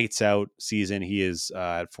lights out season. He is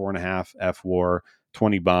at 4.5 F/WAR,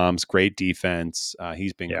 20 bombs, great defense.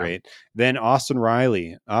 He's been great. Then Austin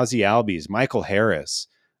Riley, Ozzie Albies, Michael Harris.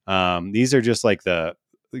 These are just like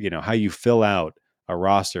how you fill out a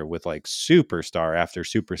roster with like superstar after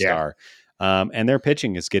superstar. And their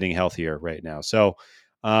pitching is getting healthier right now. So,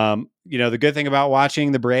 the good thing about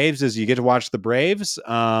watching the Braves is you get to watch the Braves,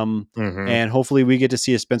 and hopefully we get to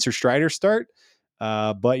see a Spencer Strider start.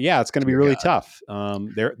 But yeah, it's going to be really tough.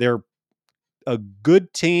 They're a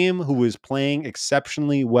good team who is playing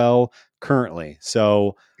exceptionally well currently.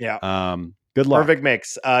 So, good luck. Perfect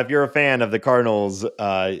mix. If you're a fan of the Cardinals,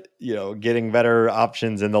 getting better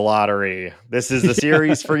options in the lottery, this is the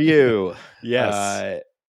series for you. Yes.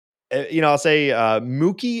 I'll say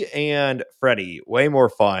Mookie and Freddie way more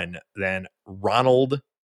fun than Ronald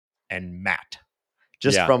and Matt.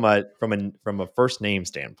 Just from a first name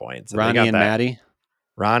standpoint. So Ronnie and Maddie.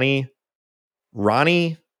 Ronnie.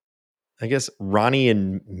 I guess Ronnie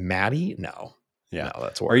and Maddie. No. Yeah, no,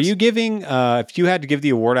 that's worse. Are you giving? If you had to give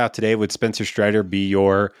the award out today, would Spencer Strider be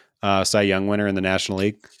your Cy Young winner in the National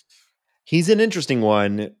League? He's an interesting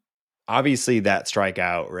one. Obviously, that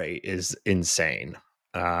strikeout rate is insane.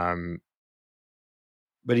 But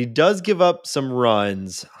he does give up some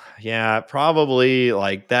runs. Yeah, probably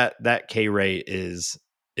like that K rate is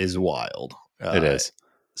wild. It is.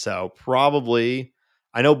 So probably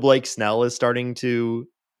I know Blake Snell is starting to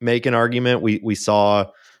make an argument. We saw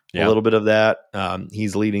a little bit of that.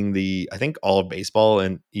 He's leading I think all of baseball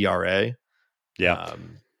in ERA. Yeah.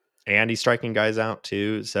 And he's striking guys out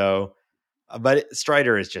too. So but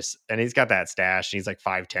Strider is just, and he's got that stash. And he's like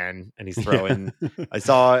 5'10", and he's throwing. I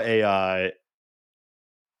saw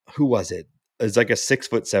who was it? It's like a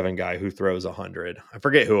 6'7" guy who throws 100. I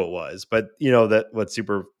forget who it was, but that what's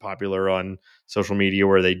super popular on social media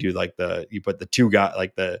where they do like you put the two guy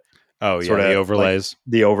like the the overlays,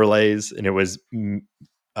 like the overlays, and it was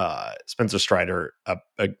Spencer Strider up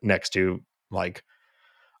next to like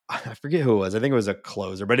I forget who it was. I think it was a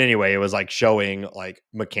closer, but anyway, it was like showing like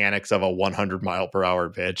mechanics of a 100 mile per hour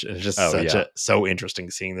pitch. And it's just so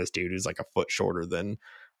interesting seeing this dude who's like a foot shorter than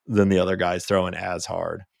the other guys throwing as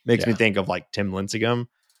hard. Makes me think of like Tim Lincecum.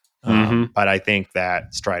 But I think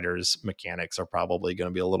that Strider's mechanics are probably going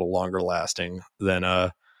to be a little longer lasting than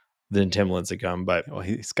Tim Lincecum. But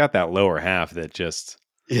he's got that lower half that just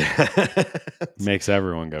makes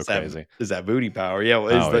everyone go crazy. Is that booty power?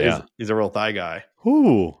 Yeah. He's a real thigh guy.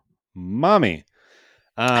 Ooh, mommy.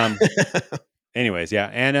 Anyways, yeah.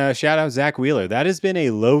 And shout out Zach Wheeler. That has been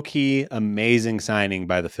a low-key amazing signing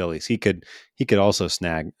by the Phillies. He could also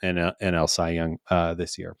snag an NL Cy Young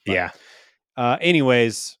this year. But,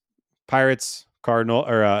 anyways, Pirates, Cardinal,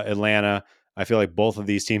 or Atlanta. I feel like both of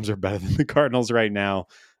these teams are better than the Cardinals right now.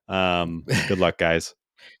 Good luck, guys.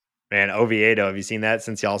 Man, Oviedo, have you seen that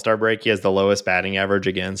since the All-Star break? He has the lowest batting average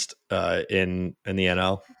against in the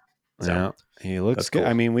NL. So, yeah, he looks good. Cool.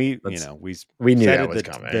 I mean, we knew that was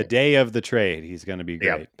coming. The day of the trade, he's going to be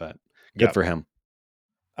great, but good for him.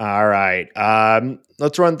 All right.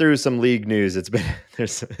 Let's run through some league news. It's been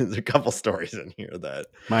there's a couple stories in here that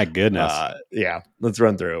my goodness. Let's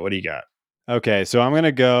run through it. What do you got? Okay, so I'm going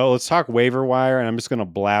to go, let's talk waiver wire, and I'm just going to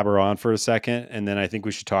blabber on for a second, and then I think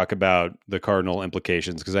we should talk about the Cardinal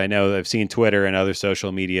implications, because I know I've seen Twitter and other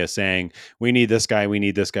social media saying, we need this guy, we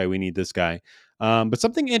need this guy, we need this guy. But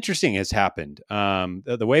something interesting has happened.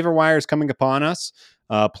 The waiver wire is coming upon us.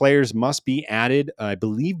 Players must be added, I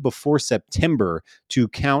believe, before September to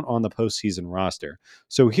count on the postseason roster.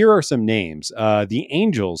 So here are some names. The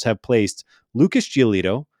Angels have placed Lucas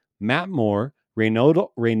Giolito, Matt Moore,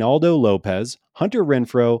 Reynaldo Lopez, Hunter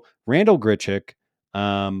Renfroe, Randall Grichuk.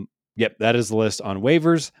 Yep, that is the list on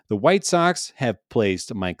waivers. The White Sox have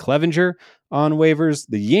placed Mike Clevenger on waivers.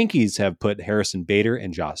 The Yankees have put Harrison Bader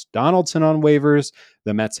and Josh Donaldson on waivers.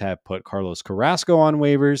 The Mets have put Carlos Carrasco on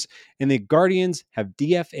waivers. And the Guardians have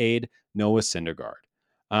DFA'd Noah Syndergaard.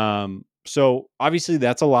 So obviously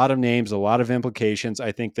that's a lot of names, a lot of implications.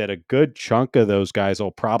 I think that a good chunk of those guys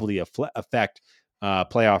will probably affect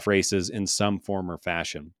playoff races in some form or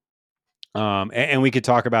fashion. And we could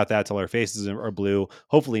talk about that till our faces are blue.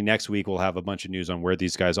 Hopefully next week we'll have a bunch of news on where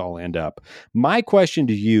these guys all end up. My question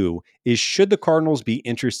to you is, should the Cardinals be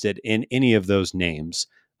interested in any of those names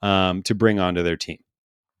to bring onto their team?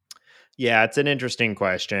 Yeah, it's an interesting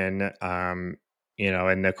question. And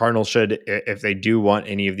the Cardinals should, if they do want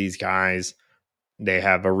any of these guys, they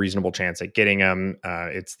have a reasonable chance at getting them.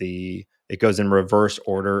 It goes in reverse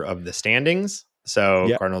order of the standings. So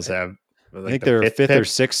Yeah, Cardinals have I like think the they're fifth pick. fifth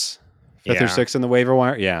or Yeah. sixth in the waiver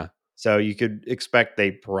wire. Yeah. So you could expect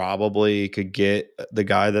they probably could get the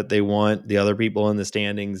guy that they want. The other people in the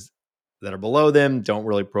standings that are below them don't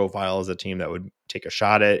really profile as a team that would take a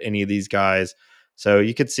shot at any of these guys. So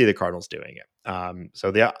you could see the Cardinals doing it.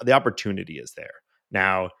 So the opportunity is there.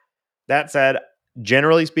 Now, that said,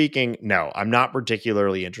 generally speaking, no, I'm not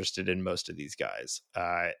particularly interested in most of these guys.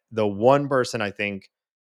 The one person I think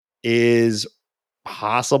is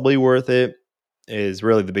possibly worth it is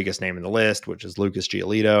really the biggest name in the list, which is Lucas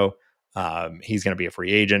Giolito. He's going to be a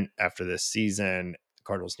free agent after this season. The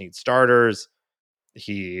Cardinals need starters.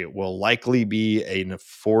 He will likely be an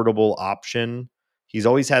affordable option. He's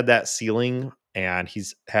always had that ceiling, and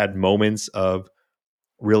he's had moments of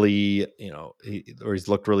really, he's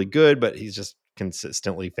looked really good, but he's just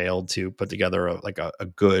consistently failed to put together a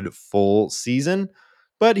good full season.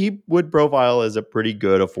 But he would profile as a pretty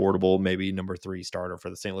good, affordable, maybe number 3 starter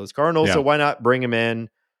for the St. Louis Cardinals. Yeah. So why not bring him in,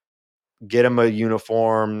 get him a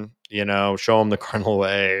uniform, show him the Cardinal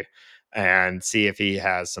way, and see if he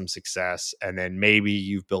has some success. And then maybe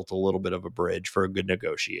you've built a little bit of a bridge for a good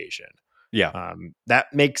negotiation. Yeah.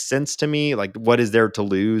 That makes sense to me. Like, what is there to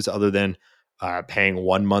lose other than paying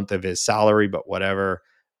 1 month of his salary? But whatever.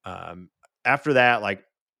 After that,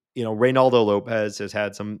 Reynaldo Lopez has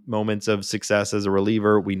had some moments of success as a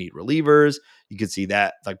reliever. We need relievers. You could see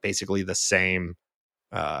that, like, basically the same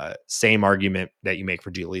argument that you make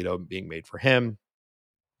for Giolito being made for him.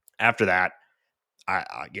 After that,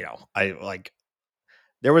 I like.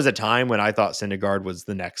 There was a time when I thought Syndergaard was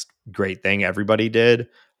the next great thing everybody did,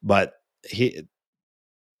 but if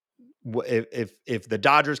the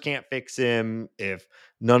Dodgers can't fix him, if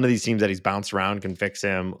none of these teams that he's bounced around can fix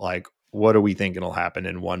him, like, what are we thinking will happen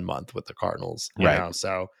in 1 month with the Cardinals? Right.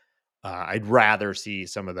 So I'd rather see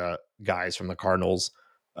some of the guys from the Cardinals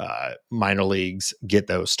minor leagues get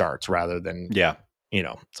those starts rather than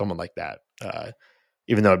someone like that.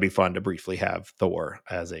 Even though it'd be fun to briefly have Thor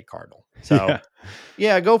as a Cardinal. So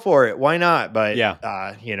yeah, go for it. Why not? But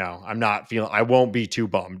I'm not feeling. I won't be too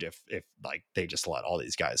bummed if like they just let all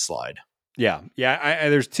these guys slide. Yeah.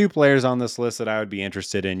 There's 2 players on this list that I would be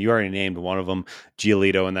interested in. You already named one of them,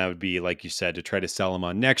 Giolito, and that would be, like you said, to try to sell him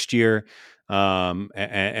on next year,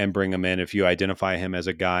 and bring him in if you identify him as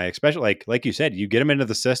a guy, especially like you said, you get him into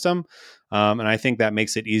the system, and I think that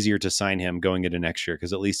makes it easier to sign him going into next year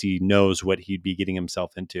because at least he knows what he'd be getting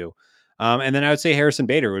himself into. And then I would say Harrison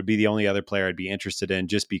Bader would be the only other player I'd be interested in,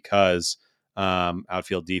 just because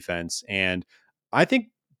outfield defense, and I think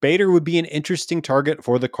Bader would be an interesting target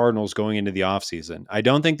for the Cardinals going into the offseason. I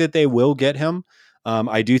don't think that they will get him.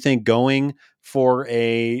 I do think going for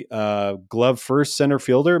a glove first center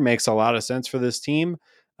fielder makes a lot of sense for this team.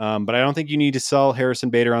 But I don't think you need to sell Harrison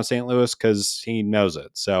Bader on St. Louis because he knows it.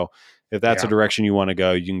 So if that's a direction you want to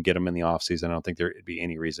go, you can get him in the offseason. I don't think there'd be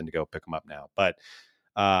any reason to go pick him up now. But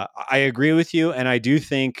I agree with you. And I do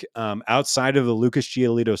think outside of the Lucas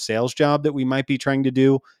Giolito sales job that we might be trying to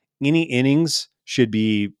do, any innings should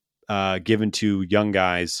be given to young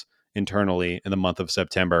guys internally in the month of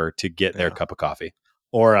September to get their cup of coffee.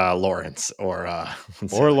 Or Lawrence or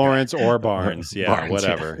Lawrence or Barnes. Yeah, Barnes,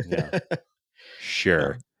 whatever. Yeah.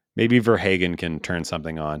 Sure. Maybe Verhagen can turn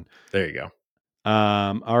something on. There you go.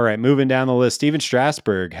 All right. Moving down the list, Steven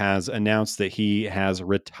Strasburg has announced that he has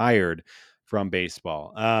retired from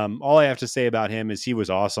baseball. All I have to say about him is he was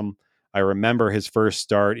awesome. I remember his first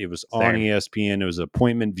start. It was on ESPN. It was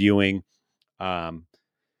appointment viewing.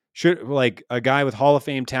 Should like a guy with Hall of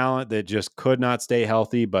Fame talent that just could not stay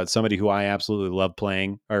healthy, but somebody who I absolutely love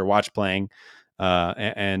playing or watch playing.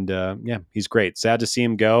 Yeah, he's great. Sad to see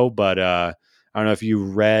him go, but I don't know if you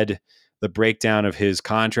read the breakdown of his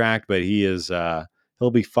contract, but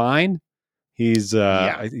he'll be fine. He's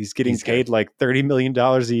getting paid like $30 million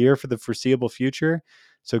a year for the foreseeable future.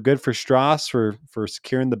 So good for Strauss for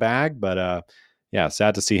securing the bag, but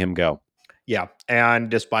sad to see him go. Yeah, and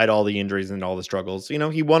despite all the injuries and all the struggles,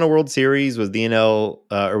 he won a World Series, was the NL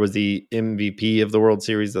or was the MVP of the World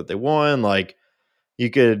Series that they won. Like, you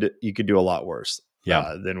could do a lot worse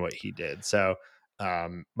than what he did. So,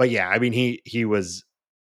 but yeah, I mean, he was,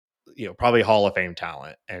 probably Hall of Fame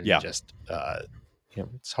talent, and just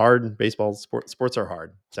it's hard. Baseball sports are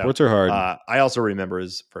hard. So, sports are hard. I also remember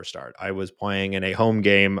his first start. I was playing in a home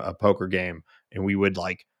game, a poker game, and we would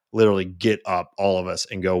literally get up, all of us,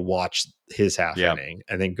 and go watch his half inning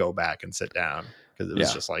and then go back and sit down because it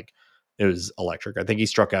was just it was electric. I think he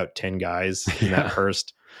struck out 10 guys in that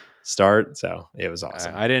first start. So it was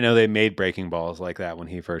awesome. I didn't know they made breaking balls like that when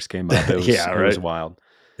he first came up. It was, yeah, right? It was wild.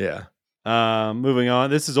 Yeah. Moving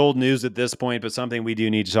on. This is old news at this point, but something we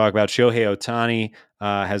do need to talk about. Shohei Ohtani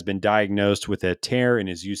has been diagnosed with a tear in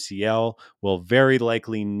his UCL, will very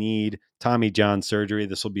likely need Tommy John surgery.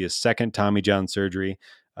 This will be his second Tommy John surgery.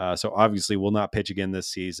 So obviously will not pitch again this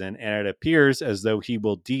season. And it appears as though he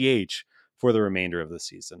will DH for the remainder of the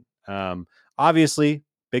season. Obviously,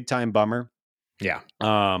 big time bummer. Yeah.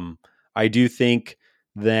 I do think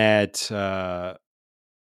that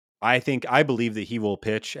I believe that he will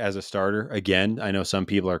pitch as a starter again. I know some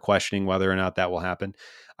people are questioning whether or not that will happen.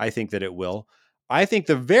 I think that it will. I think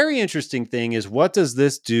the very interesting thing is, what does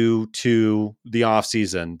this do to the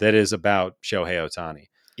offseason that is about Shohei Ohtani?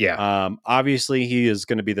 Yeah. Obviously, he is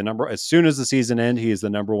going to be as soon as the season ends, he is the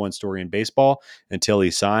number one story in baseball until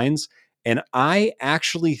he signs. And I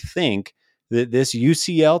actually think that this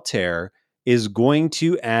UCL tear is going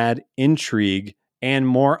to add intrigue and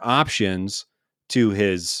more options to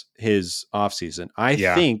his offseason. I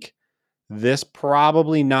think this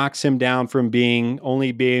probably knocks him down from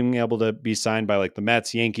only being able to be signed by like the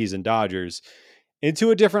Mets, Yankees, and Dodgers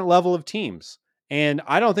into a different level of teams. And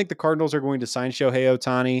I don't think the Cardinals are going to sign Shohei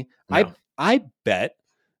Ohtani. No. I bet,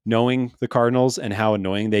 knowing the Cardinals and how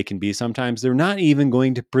annoying they can be sometimes, they're not even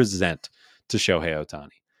going to present to Shohei Ohtani.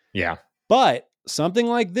 Yeah. But something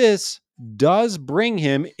like this does bring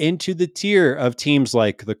him into the tier of teams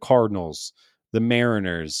like the Cardinals, the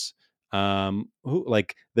Mariners, who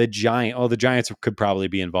like the Giants. Oh, the Giants could probably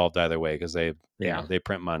be involved either way because they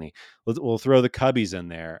print money. We'll throw the Cubbies in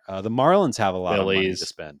there. The Marlins have a lot of money to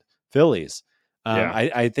spend. Phillies.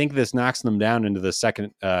 I think this knocks them down into the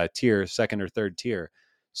second or third tier.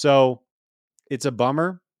 So it's a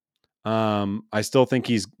bummer. I still think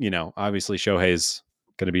he's, obviously Shohei's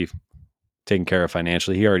going to be taken care of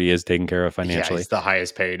financially. He already is taken care of financially. Yeah, he's the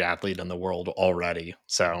highest paid athlete in the world already.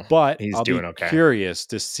 So, but he's I'll doing be okay. Curious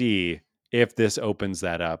to see if this opens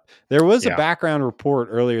that up. There was a background report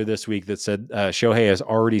earlier this week that said Shohei has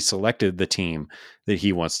already selected the team that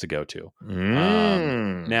he wants to go to.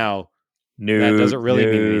 Now, that doesn't really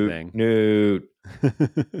mean anything. Newt's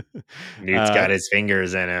got his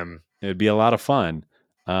fingers in him. It would be a lot of fun.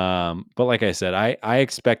 But like I said, I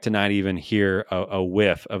expect to not even hear a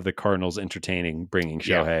whiff of the Cardinals entertaining bringing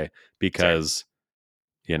Shohei because,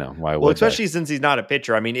 why would especially since he's not a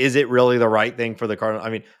pitcher. I mean, is it really the right thing for the Cardinals? I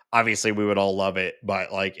mean, obviously we would all love it,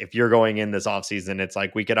 but like if you're going in this offseason, it's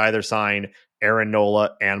like we could either sign Aaron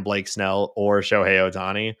Nola and Blake Snell or Shohei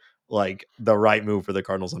Ohtani. Like the right move for the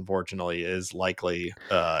Cardinals, unfortunately, is likely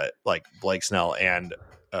like Blake Snell and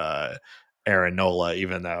Aaron Nola,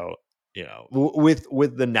 even though, with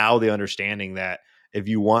the understanding that if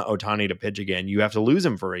you want Ohtani to pitch again, you have to lose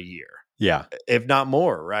him for a year. Yeah. If not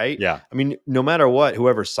more, right? Yeah. I mean, no matter what,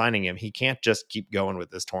 whoever's signing him, he can't just keep going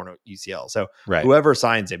with this torn UCL. So right. Whoever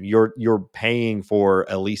signs him, you're paying for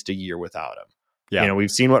at least a year without him. Yeah.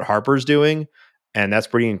 We've seen what Harper's doing, and that's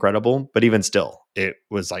pretty incredible. But even still, it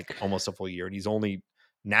was like almost a full year. And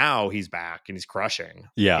now he's back and he's crushing.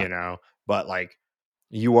 Yeah. But like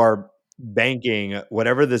you are banking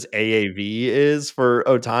whatever this AAV is for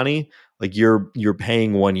Ohtani, like you're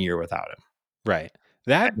paying 1 year without him. Right.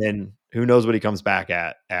 And then who knows what he comes back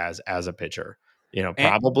at as a pitcher.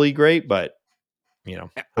 Probably great, but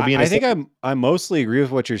I think I mostly agree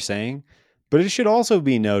with what you're saying, but it should also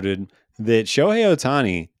be noted that Shohei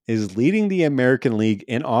Ohtani is leading the American League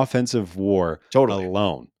in offensive WAR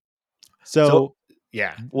alone. So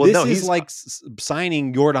yeah, well, he's like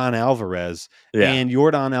signing Yordan Alvarez, and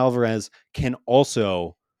Yordan Alvarez can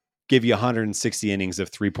also give you 160 innings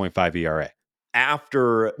of 3.5 ERA.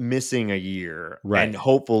 After missing a year and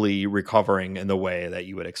hopefully recovering in the way that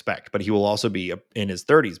you would expect. But he will also be in his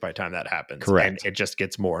 30s by the time that happens. Correct. And it just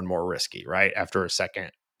gets more and more risky, right? After a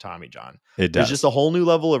second Tommy John. It does. There's just a whole new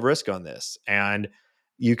level of risk on this. And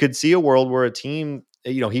you could see a world where a team,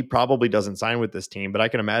 he probably doesn't sign with this team, but I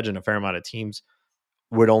can imagine a fair amount of teams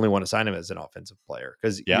would only want to sign him as an offensive player.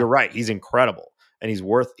 Because you're right, he's incredible. And he's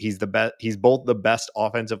the best. He's both the best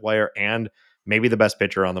offensive player and maybe the best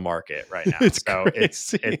pitcher on the market right now. It's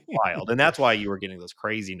wild. And that's why you were getting those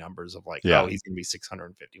crazy numbers of like, oh, he's going to be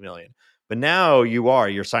 650 million. But now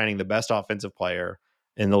you're signing the best offensive player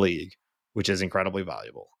in the league, which is incredibly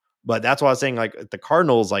valuable. But that's why I was saying, like, the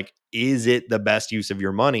Cardinals, like, is it the best use of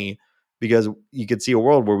your money? Because you could see a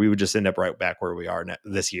world where we would just end up right back where we are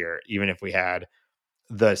this year, even if we had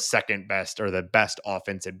the second best or the best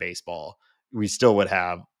offense in baseball, we still would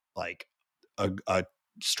have like a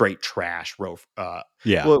straight trash row.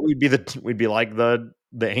 Well, we'd be like the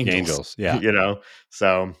Angels. Yeah.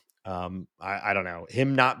 So I don't know,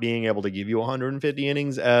 him not being able to give you 150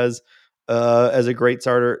 innings as a great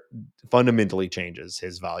starter fundamentally changes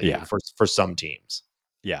his value for some teams.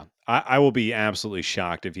 Yeah, I will be absolutely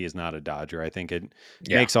shocked if he is not a Dodger. I think it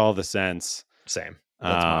makes all the sense. Same.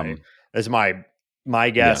 That's my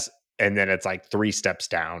guess. And then it's like 3 steps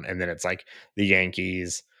down, and then it's like the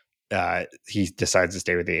Yankees. He decides to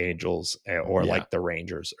stay with the Angels or like the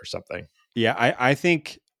Rangers or something. Yeah, I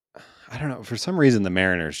think, I don't know, for some reason the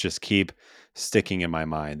Mariners just keep sticking in my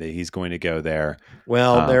mind that he's going to go there.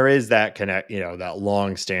 Well, there is that that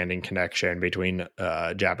long-standing connection between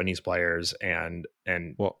Japanese players and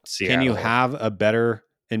Seattle. Can you have a better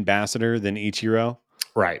ambassador than Ichiro?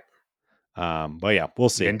 Right. But yeah, we'll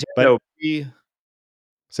see. Nintendo,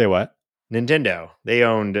 say what? Nintendo. They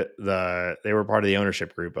were part of the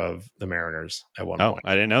ownership group of the Mariners at one point.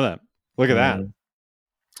 I didn't know that. Look at that.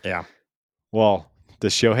 Yeah. Well,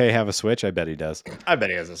 does Shohei have a Switch? I bet he does. I bet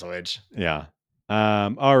he has a Switch. Yeah.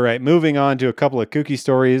 All right. Moving on to a couple of kooky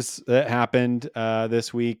stories that happened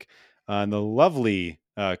this week on the lovely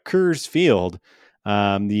Coors Field.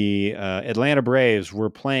 The Atlanta Braves were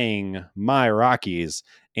playing my Rockies,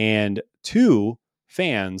 and 2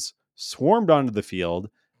 fans swarmed onto the field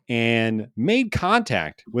and made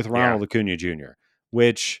contact with Ronald Acuna Jr.,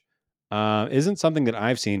 which isn't something that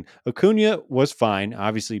I've seen. Acuna was fine.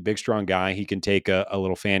 Obviously, big, strong guy. He can take a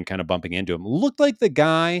little fan kind of bumping into him. Looked like the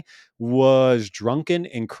guy was drunken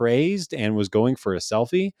and crazed and was going for a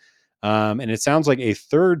selfie. And it sounds like a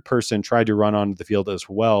third person tried to run onto the field as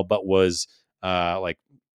well, but was like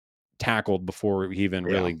tackled before he even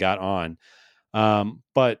really got on.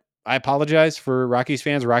 But I apologize for Rockies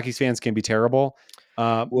fans. Rockies fans can be terrible.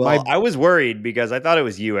 I was worried because I thought it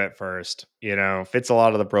was you at first. Fits a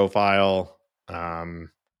lot of the profile. I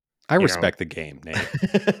respect the game, Nate.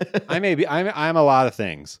 I'm a lot of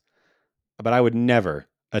things, but I would never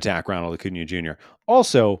attack Ronald Acuna Jr.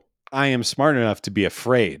 Also, I am smart enough to be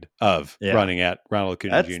afraid of running at Ronald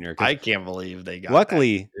Acuna Jr. I can't believe they got.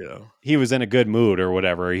 Luckily, he was in a good mood or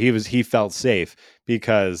whatever. He felt safe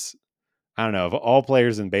because, I don't know, of all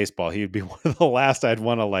players in baseball, he would be one of the last I'd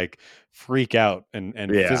want to like freak out and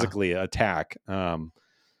physically attack.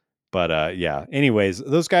 Anyways,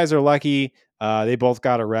 those guys are lucky. They both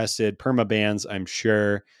got arrested, perma bans, I'm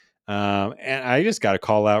sure. And I just got to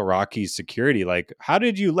call out Rocky's security. Like, how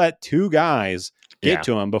did you let 2 guys get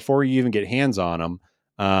to him before you even get hands on him?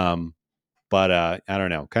 I don't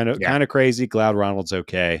know, kind of crazy. Glad Ronald's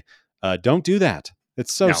okay. Don't do that.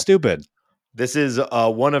 It's so stupid. This is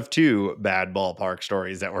one of 2 bad ballpark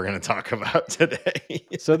stories that we're going to talk about today.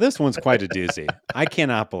 So this one's quite a doozy. I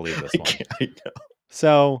cannot believe this one. I know.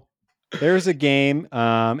 So there's a game.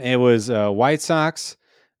 It was White Sox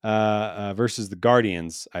versus the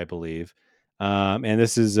Guardians, I believe. And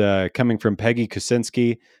this is coming from Peggy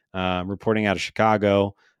Kusinski, reporting out of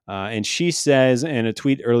Chicago. And she says in a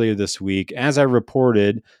tweet earlier this week, as I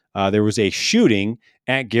reported, there was a shooting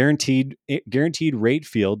at Guaranteed Rate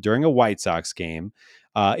Field during a White Sox game.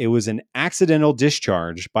 It was an accidental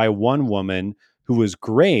discharge by one woman who was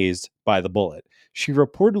grazed by the bullet. She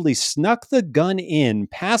reportedly snuck the gun in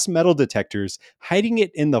past metal detectors, hiding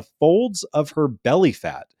it in the folds of her belly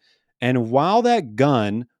fat. And while that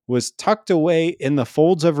gun was tucked away in the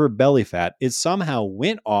folds of her belly fat, it somehow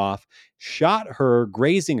went off, shot her,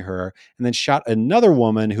 grazing her, and then shot another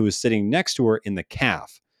woman who was sitting next to her in the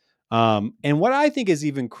calf. And what I think is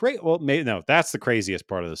even that's the craziest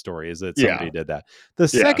part of the story, is that somebody did that. The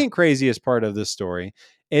second craziest part of this story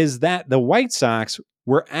is that the White Sox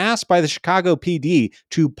were asked by the Chicago PD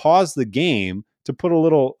to pause the game to put a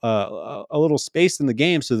little space in the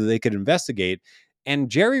game so that they could investigate. And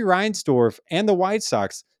Jerry Reinsdorf and the White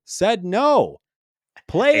Sox said no.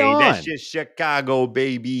 Play on. That's just Chicago,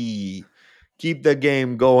 baby. Keep the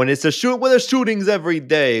game going. It's a shoot. Well, there's shootings every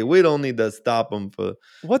day. We don't need to stop them for.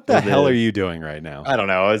 What the hell are you doing right now? I don't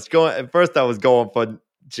know. At first I was going for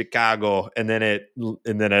Chicago, and then it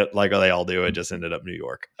like they all do. It just ended up New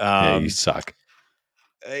York. Yeah, you suck.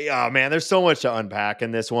 Yeah, man. There's so much to unpack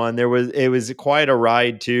in this one. It was quite a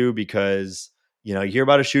ride too, because you hear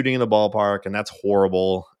about a shooting in the ballpark, and that's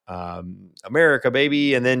horrible. America,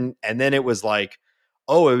 baby. And then it was like,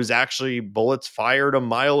 oh, it was actually bullets fired a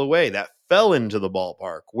mile away that fell into the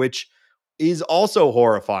ballpark, which is also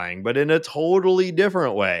horrifying, but in a totally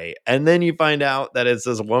different way. And then you find out that it's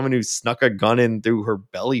this woman who snuck a gun in through her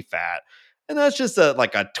belly fat. And that's just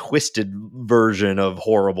a twisted version of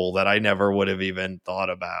horrible that I never would have even thought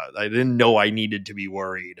about. I didn't know I needed to be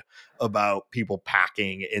worried about people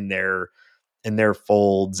packing in their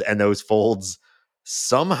folds, and those folds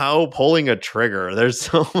somehow pulling a trigger. There's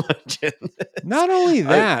so much in this. Not only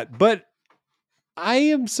that, but I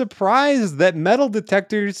am surprised that metal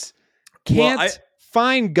detectors can't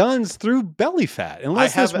find guns through belly fat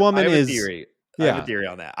unless this woman I have is. a theory. Yeah. I have a theory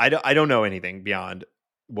on that. I don't know anything beyond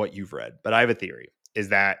what you've read, but I have a theory. Is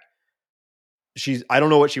that I don't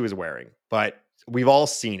know what she was wearing, but we've all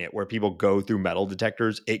seen it where people go through metal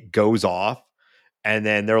detectors. It goes off, and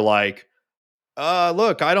then they're like,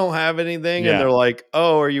 look, I don't have anything. Yeah. And they're like,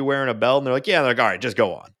 oh, are you wearing a belt? And they're like, yeah. And they're like, all right, just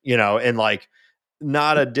go on, and like,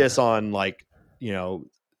 not a diss on like,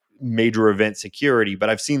 major event security, but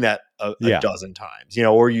I've seen that a dozen times,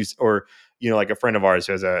 or like a friend of ours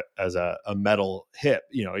who has a metal hip,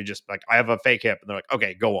 he just like, I have a fake hip, and they're like,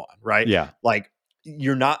 okay, go on. Right. Yeah. Like,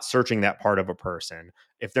 you're not searching that part of a person.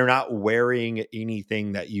 If they're not wearing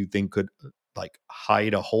anything that you think could like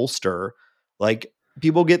hide a holster, like,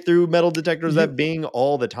 people get through metal detectors that bing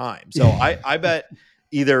all the time. So I bet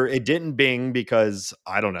either it didn't bing because,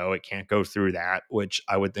 I don't know, it can't go through that, which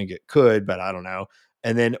I would think it could, but I don't know.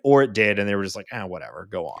 And then, or it did, and they were just like, whatever,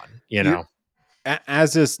 go on,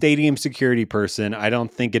 As a stadium security person, I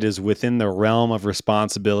don't think it is within the realm of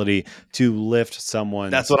responsibility to lift someone's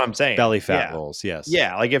That's what I'm saying. Belly fat rolls. Yes.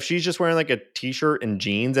 Yeah. Like, if she's just wearing like a t-shirt and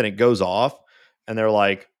jeans and it goes off, and they're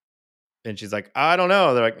like, and she's like, I don't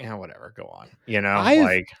know. They're like, whatever, go on.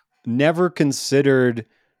 I've never considered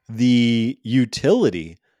the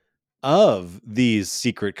utility of these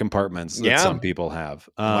secret compartments that some people have.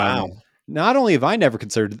 Wow. Not only have I never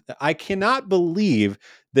considered, I cannot believe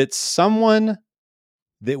that someone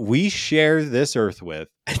that we share this earth with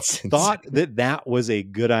thought that was a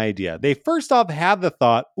good idea. They first off had the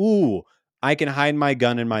thought, ooh, I can hide my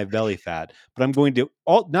gun in my belly fat, but I'm going to,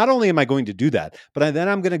 not only am I going to do that, but then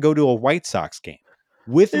I'm going to go to a White Sox game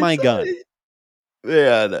with my gun.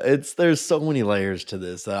 Yeah, there's so many layers to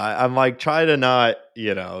this. I'm like, trying to not,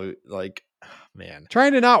 like, man.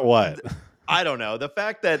 Trying to not what? I don't know. The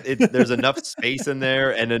fact that there's enough space in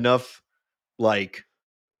there and enough, like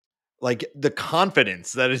the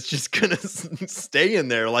confidence that it's just gonna stay in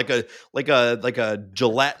there like a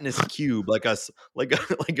gelatinous cube, like a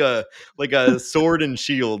sword and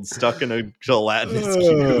shield stuck in a gelatinous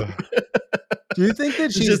cube. Do you think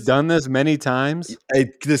that she's done this many times?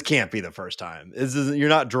 This can't be the first time. You're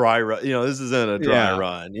not dry run. This isn't a dry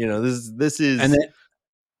run. This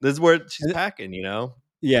is where she's packing.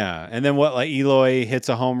 Yeah, and then what? Like, Eloy hits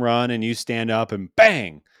a home run, and you stand up and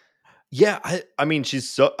bang. Yeah, I mean,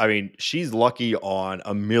 she's lucky on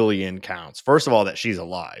a million counts. First of all, that she's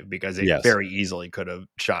alive, because it very easily could have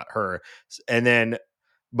shot her, and then,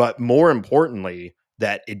 but more importantly,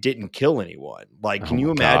 that it didn't kill anyone. Like, can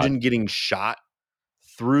you imagine getting shot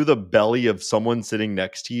through the belly of someone sitting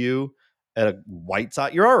next to you at a White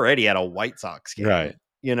Sox? You're already at a White Sox game, right?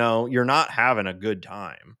 You're not having a good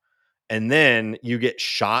time. And then you get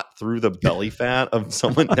shot through the belly fat of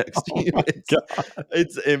someone next to you.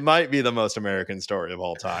 It might be the most American story of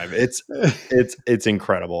all time. It's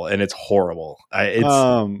incredible, and it's horrible.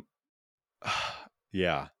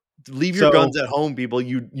 Yeah. Leave your guns at home, people.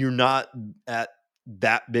 You're not at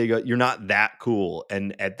that big. You're not that cool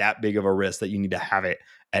and at that big of a risk that you need to have it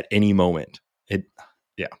at any moment. I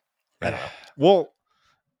don't know. Well,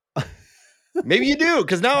 maybe you do,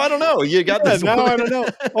 because now I don't know. You got this. Now I don't know.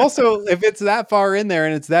 Also, if it's that far in there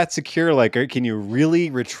and it's that secure, like, can you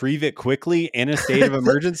really retrieve it quickly in a state of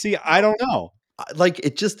emergency? I don't know. Like,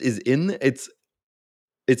 it just is in. It's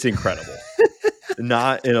incredible,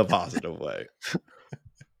 not in a positive way,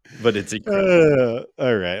 but it's incredible.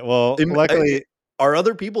 All right. Well, luckily, are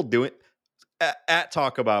other people doing at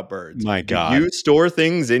Talk About Birds? My God, do you store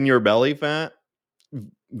things in your belly fat?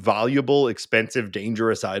 Valuable, expensive,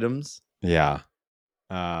 dangerous items. Yeah.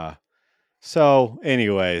 So,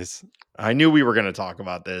 anyways, I knew we were going to talk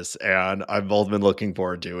about this, and I've both been looking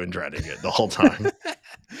forward to and dreading it the whole time.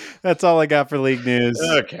 That's all I got for league news.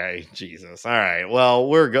 Okay, Jesus. All right. Well,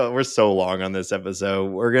 we're so long on this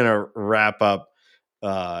episode. We're gonna wrap up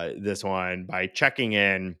this one by checking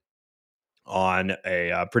in on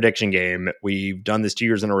a prediction game. We've done this 2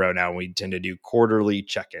 years in a row now, and we tend to do quarterly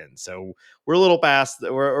check-ins. So we're a little past.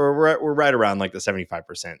 We're right around like the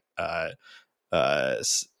 75%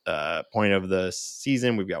 point of the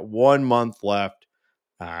season. We've got 1 month left.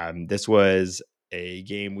 This was a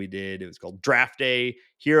game we did. It was called Draft Day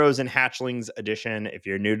Heroes and Hatchlings Edition. If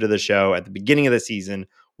you're new to the show, at the beginning of the season,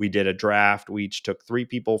 we did a draft. We each took 3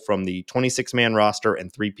 people from the 26-man roster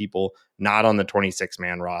and 3 people not on the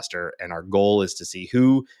 26-man roster. And our goal is to see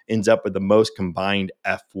who ends up with the most combined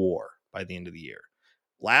F4 by the end of the year.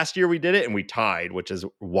 Last year we did it and we tied, which is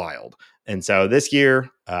wild. And so this year,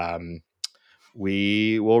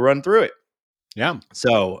 we will run through it. Yeah.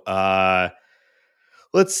 So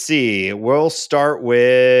let's see. We'll start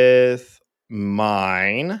with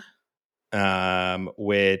mine,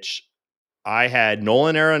 which I had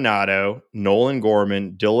Nolan Arenado, Nolan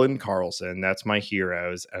Gorman, Dylan Carlson. That's my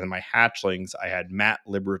heroes. And my hatchlings, I had Matt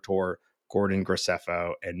Liberatore, Gordon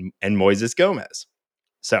Graceffo, and Moises Gomez.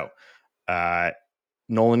 So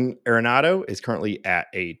Nolan Arenado is currently at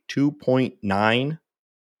a 2.9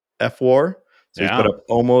 F-WAR. So he's put up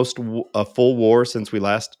almost a full WAR since we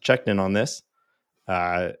last checked in on this.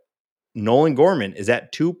 Nolan Gorman is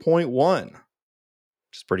at 2.1, which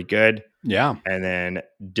is pretty good. Yeah. And then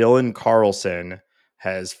Dylan Carlson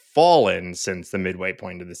has fallen since the midway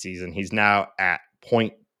point of the season. He's now at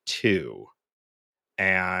 0.2.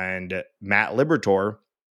 And Matt Liberatore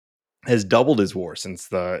has doubled his WAR since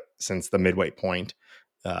the midway point.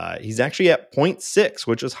 He's actually at 0.6,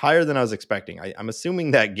 which is higher than I was expecting. I'm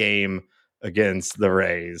assuming that game against the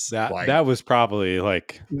Rays, that was probably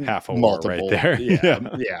like half a WAR right there.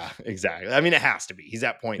 Yeah, exactly. I mean, it has to be. He's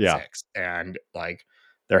at 0.6, and like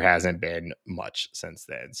there hasn't been much since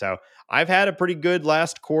then. So I've had a pretty good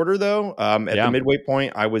last quarter, though. At the midway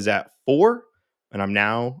point, I was at 4, and I'm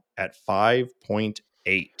now at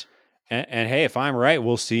 5.8. And hey, if I'm right,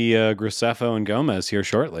 we'll see Graceffo and Gomez here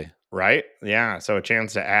shortly. Right? Yeah. So a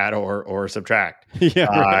chance to add or subtract.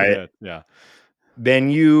 Yeah. Then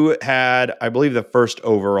you had, I believe, the first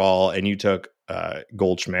overall, and you took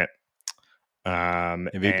Goldschmidt.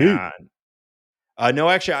 MVP. No,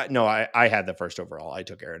 actually, I had the first overall. I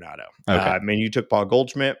took Arenado. Okay. You took Paul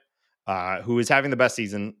Goldschmidt, who is having the best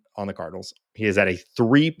season on the Cardinals. He is at a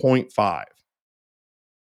 3.5.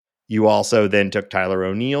 You also then took Tyler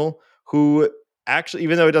O'Neill, who actually,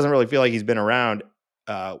 even though it doesn't really feel like he's been around,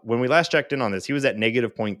 when we last checked in on this, he was at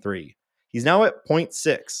negative 0.3. He's now at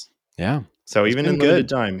 0.6. Yeah. So even in limited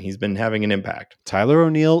time, he's been having an impact. Tyler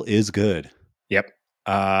O'Neill is good. Yep.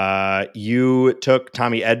 You took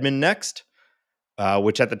Tommy Edman next,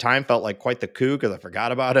 which at the time felt like quite the coup because I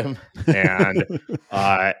forgot about him. And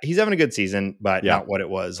he's having a good season, but not what it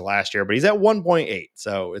was last year. But he's at 1.8,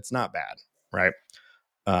 so it's not bad, right?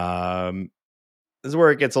 This is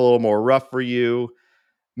where it gets a little more rough for you.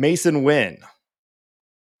 Mason Wynn.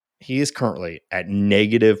 He is currently at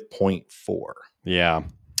negative 0.4. Yeah.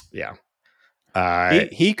 Yeah.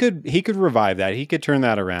 He could revive that. He could turn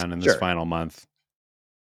that around in this final month.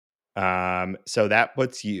 So that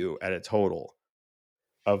puts you at a total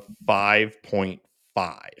of 5.5.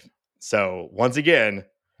 So once again,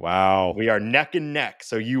 wow, we are neck and neck.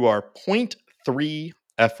 So you are 0.3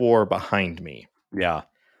 F4 behind me. Yeah.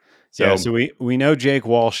 So we know Jake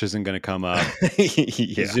Walsh isn't going to come up.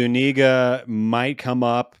 Zuniga might come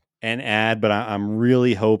up and add, but I'm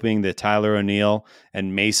really hoping that Tyler O'Neill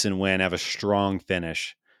and Mason Wynn have a strong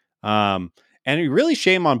finish. And really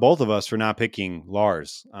shame on both of us for not picking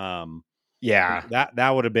Lars.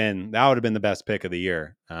 That would have been the best pick of the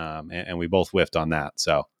year. And we both whiffed on that.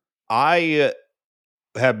 So I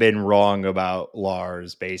have been wrong about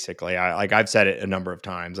Lars. Basically, I've said it a number of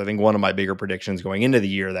times. I think one of my bigger predictions going into the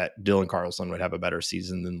year that Dylan Carlson would have a better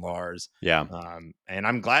season than Lars. Yeah. And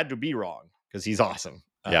I'm glad to be wrong because he's awesome.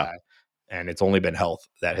 And it's only been health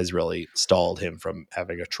that has really stalled him from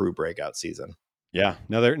having a true breakout season. Yeah.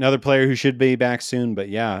 Another player who should be back soon, but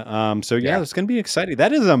it's going to be exciting.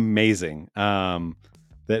 That is amazing. That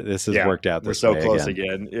this has worked out. We're so close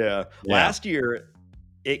again. Yeah. Last year,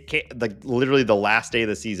 it came literally the last day of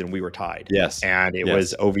the season, we were tied. Yes. And it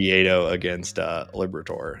was Oviedo against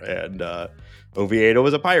Liberatore, and Oviedo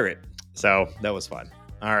was a Pirate. So that was fun.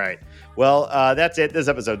 All right. Well, that's it. This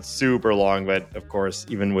episode's super long, but of course,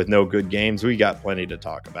 even with no good games, we got plenty to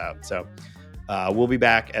talk about. So we'll be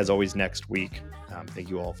back as always next week.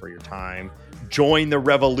 Thank you all for your time. Join the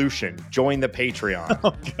revolution. Join the Patreon.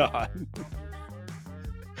 Oh, God.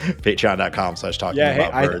 Patreon.com/talking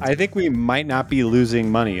about birds. I think we might not be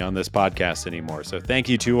losing money on this podcast anymore. So thank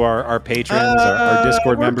you to our patrons, our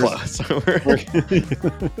Discord members.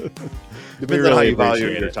 Depends on how you value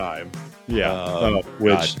your time. Yeah.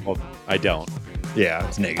 I don't. Yeah,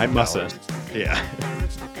 it's negative. I mustn't. Yeah.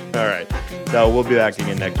 All right. So we'll be back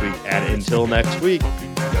again next week. And until next week,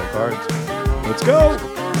 go Cards. Let's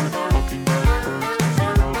go.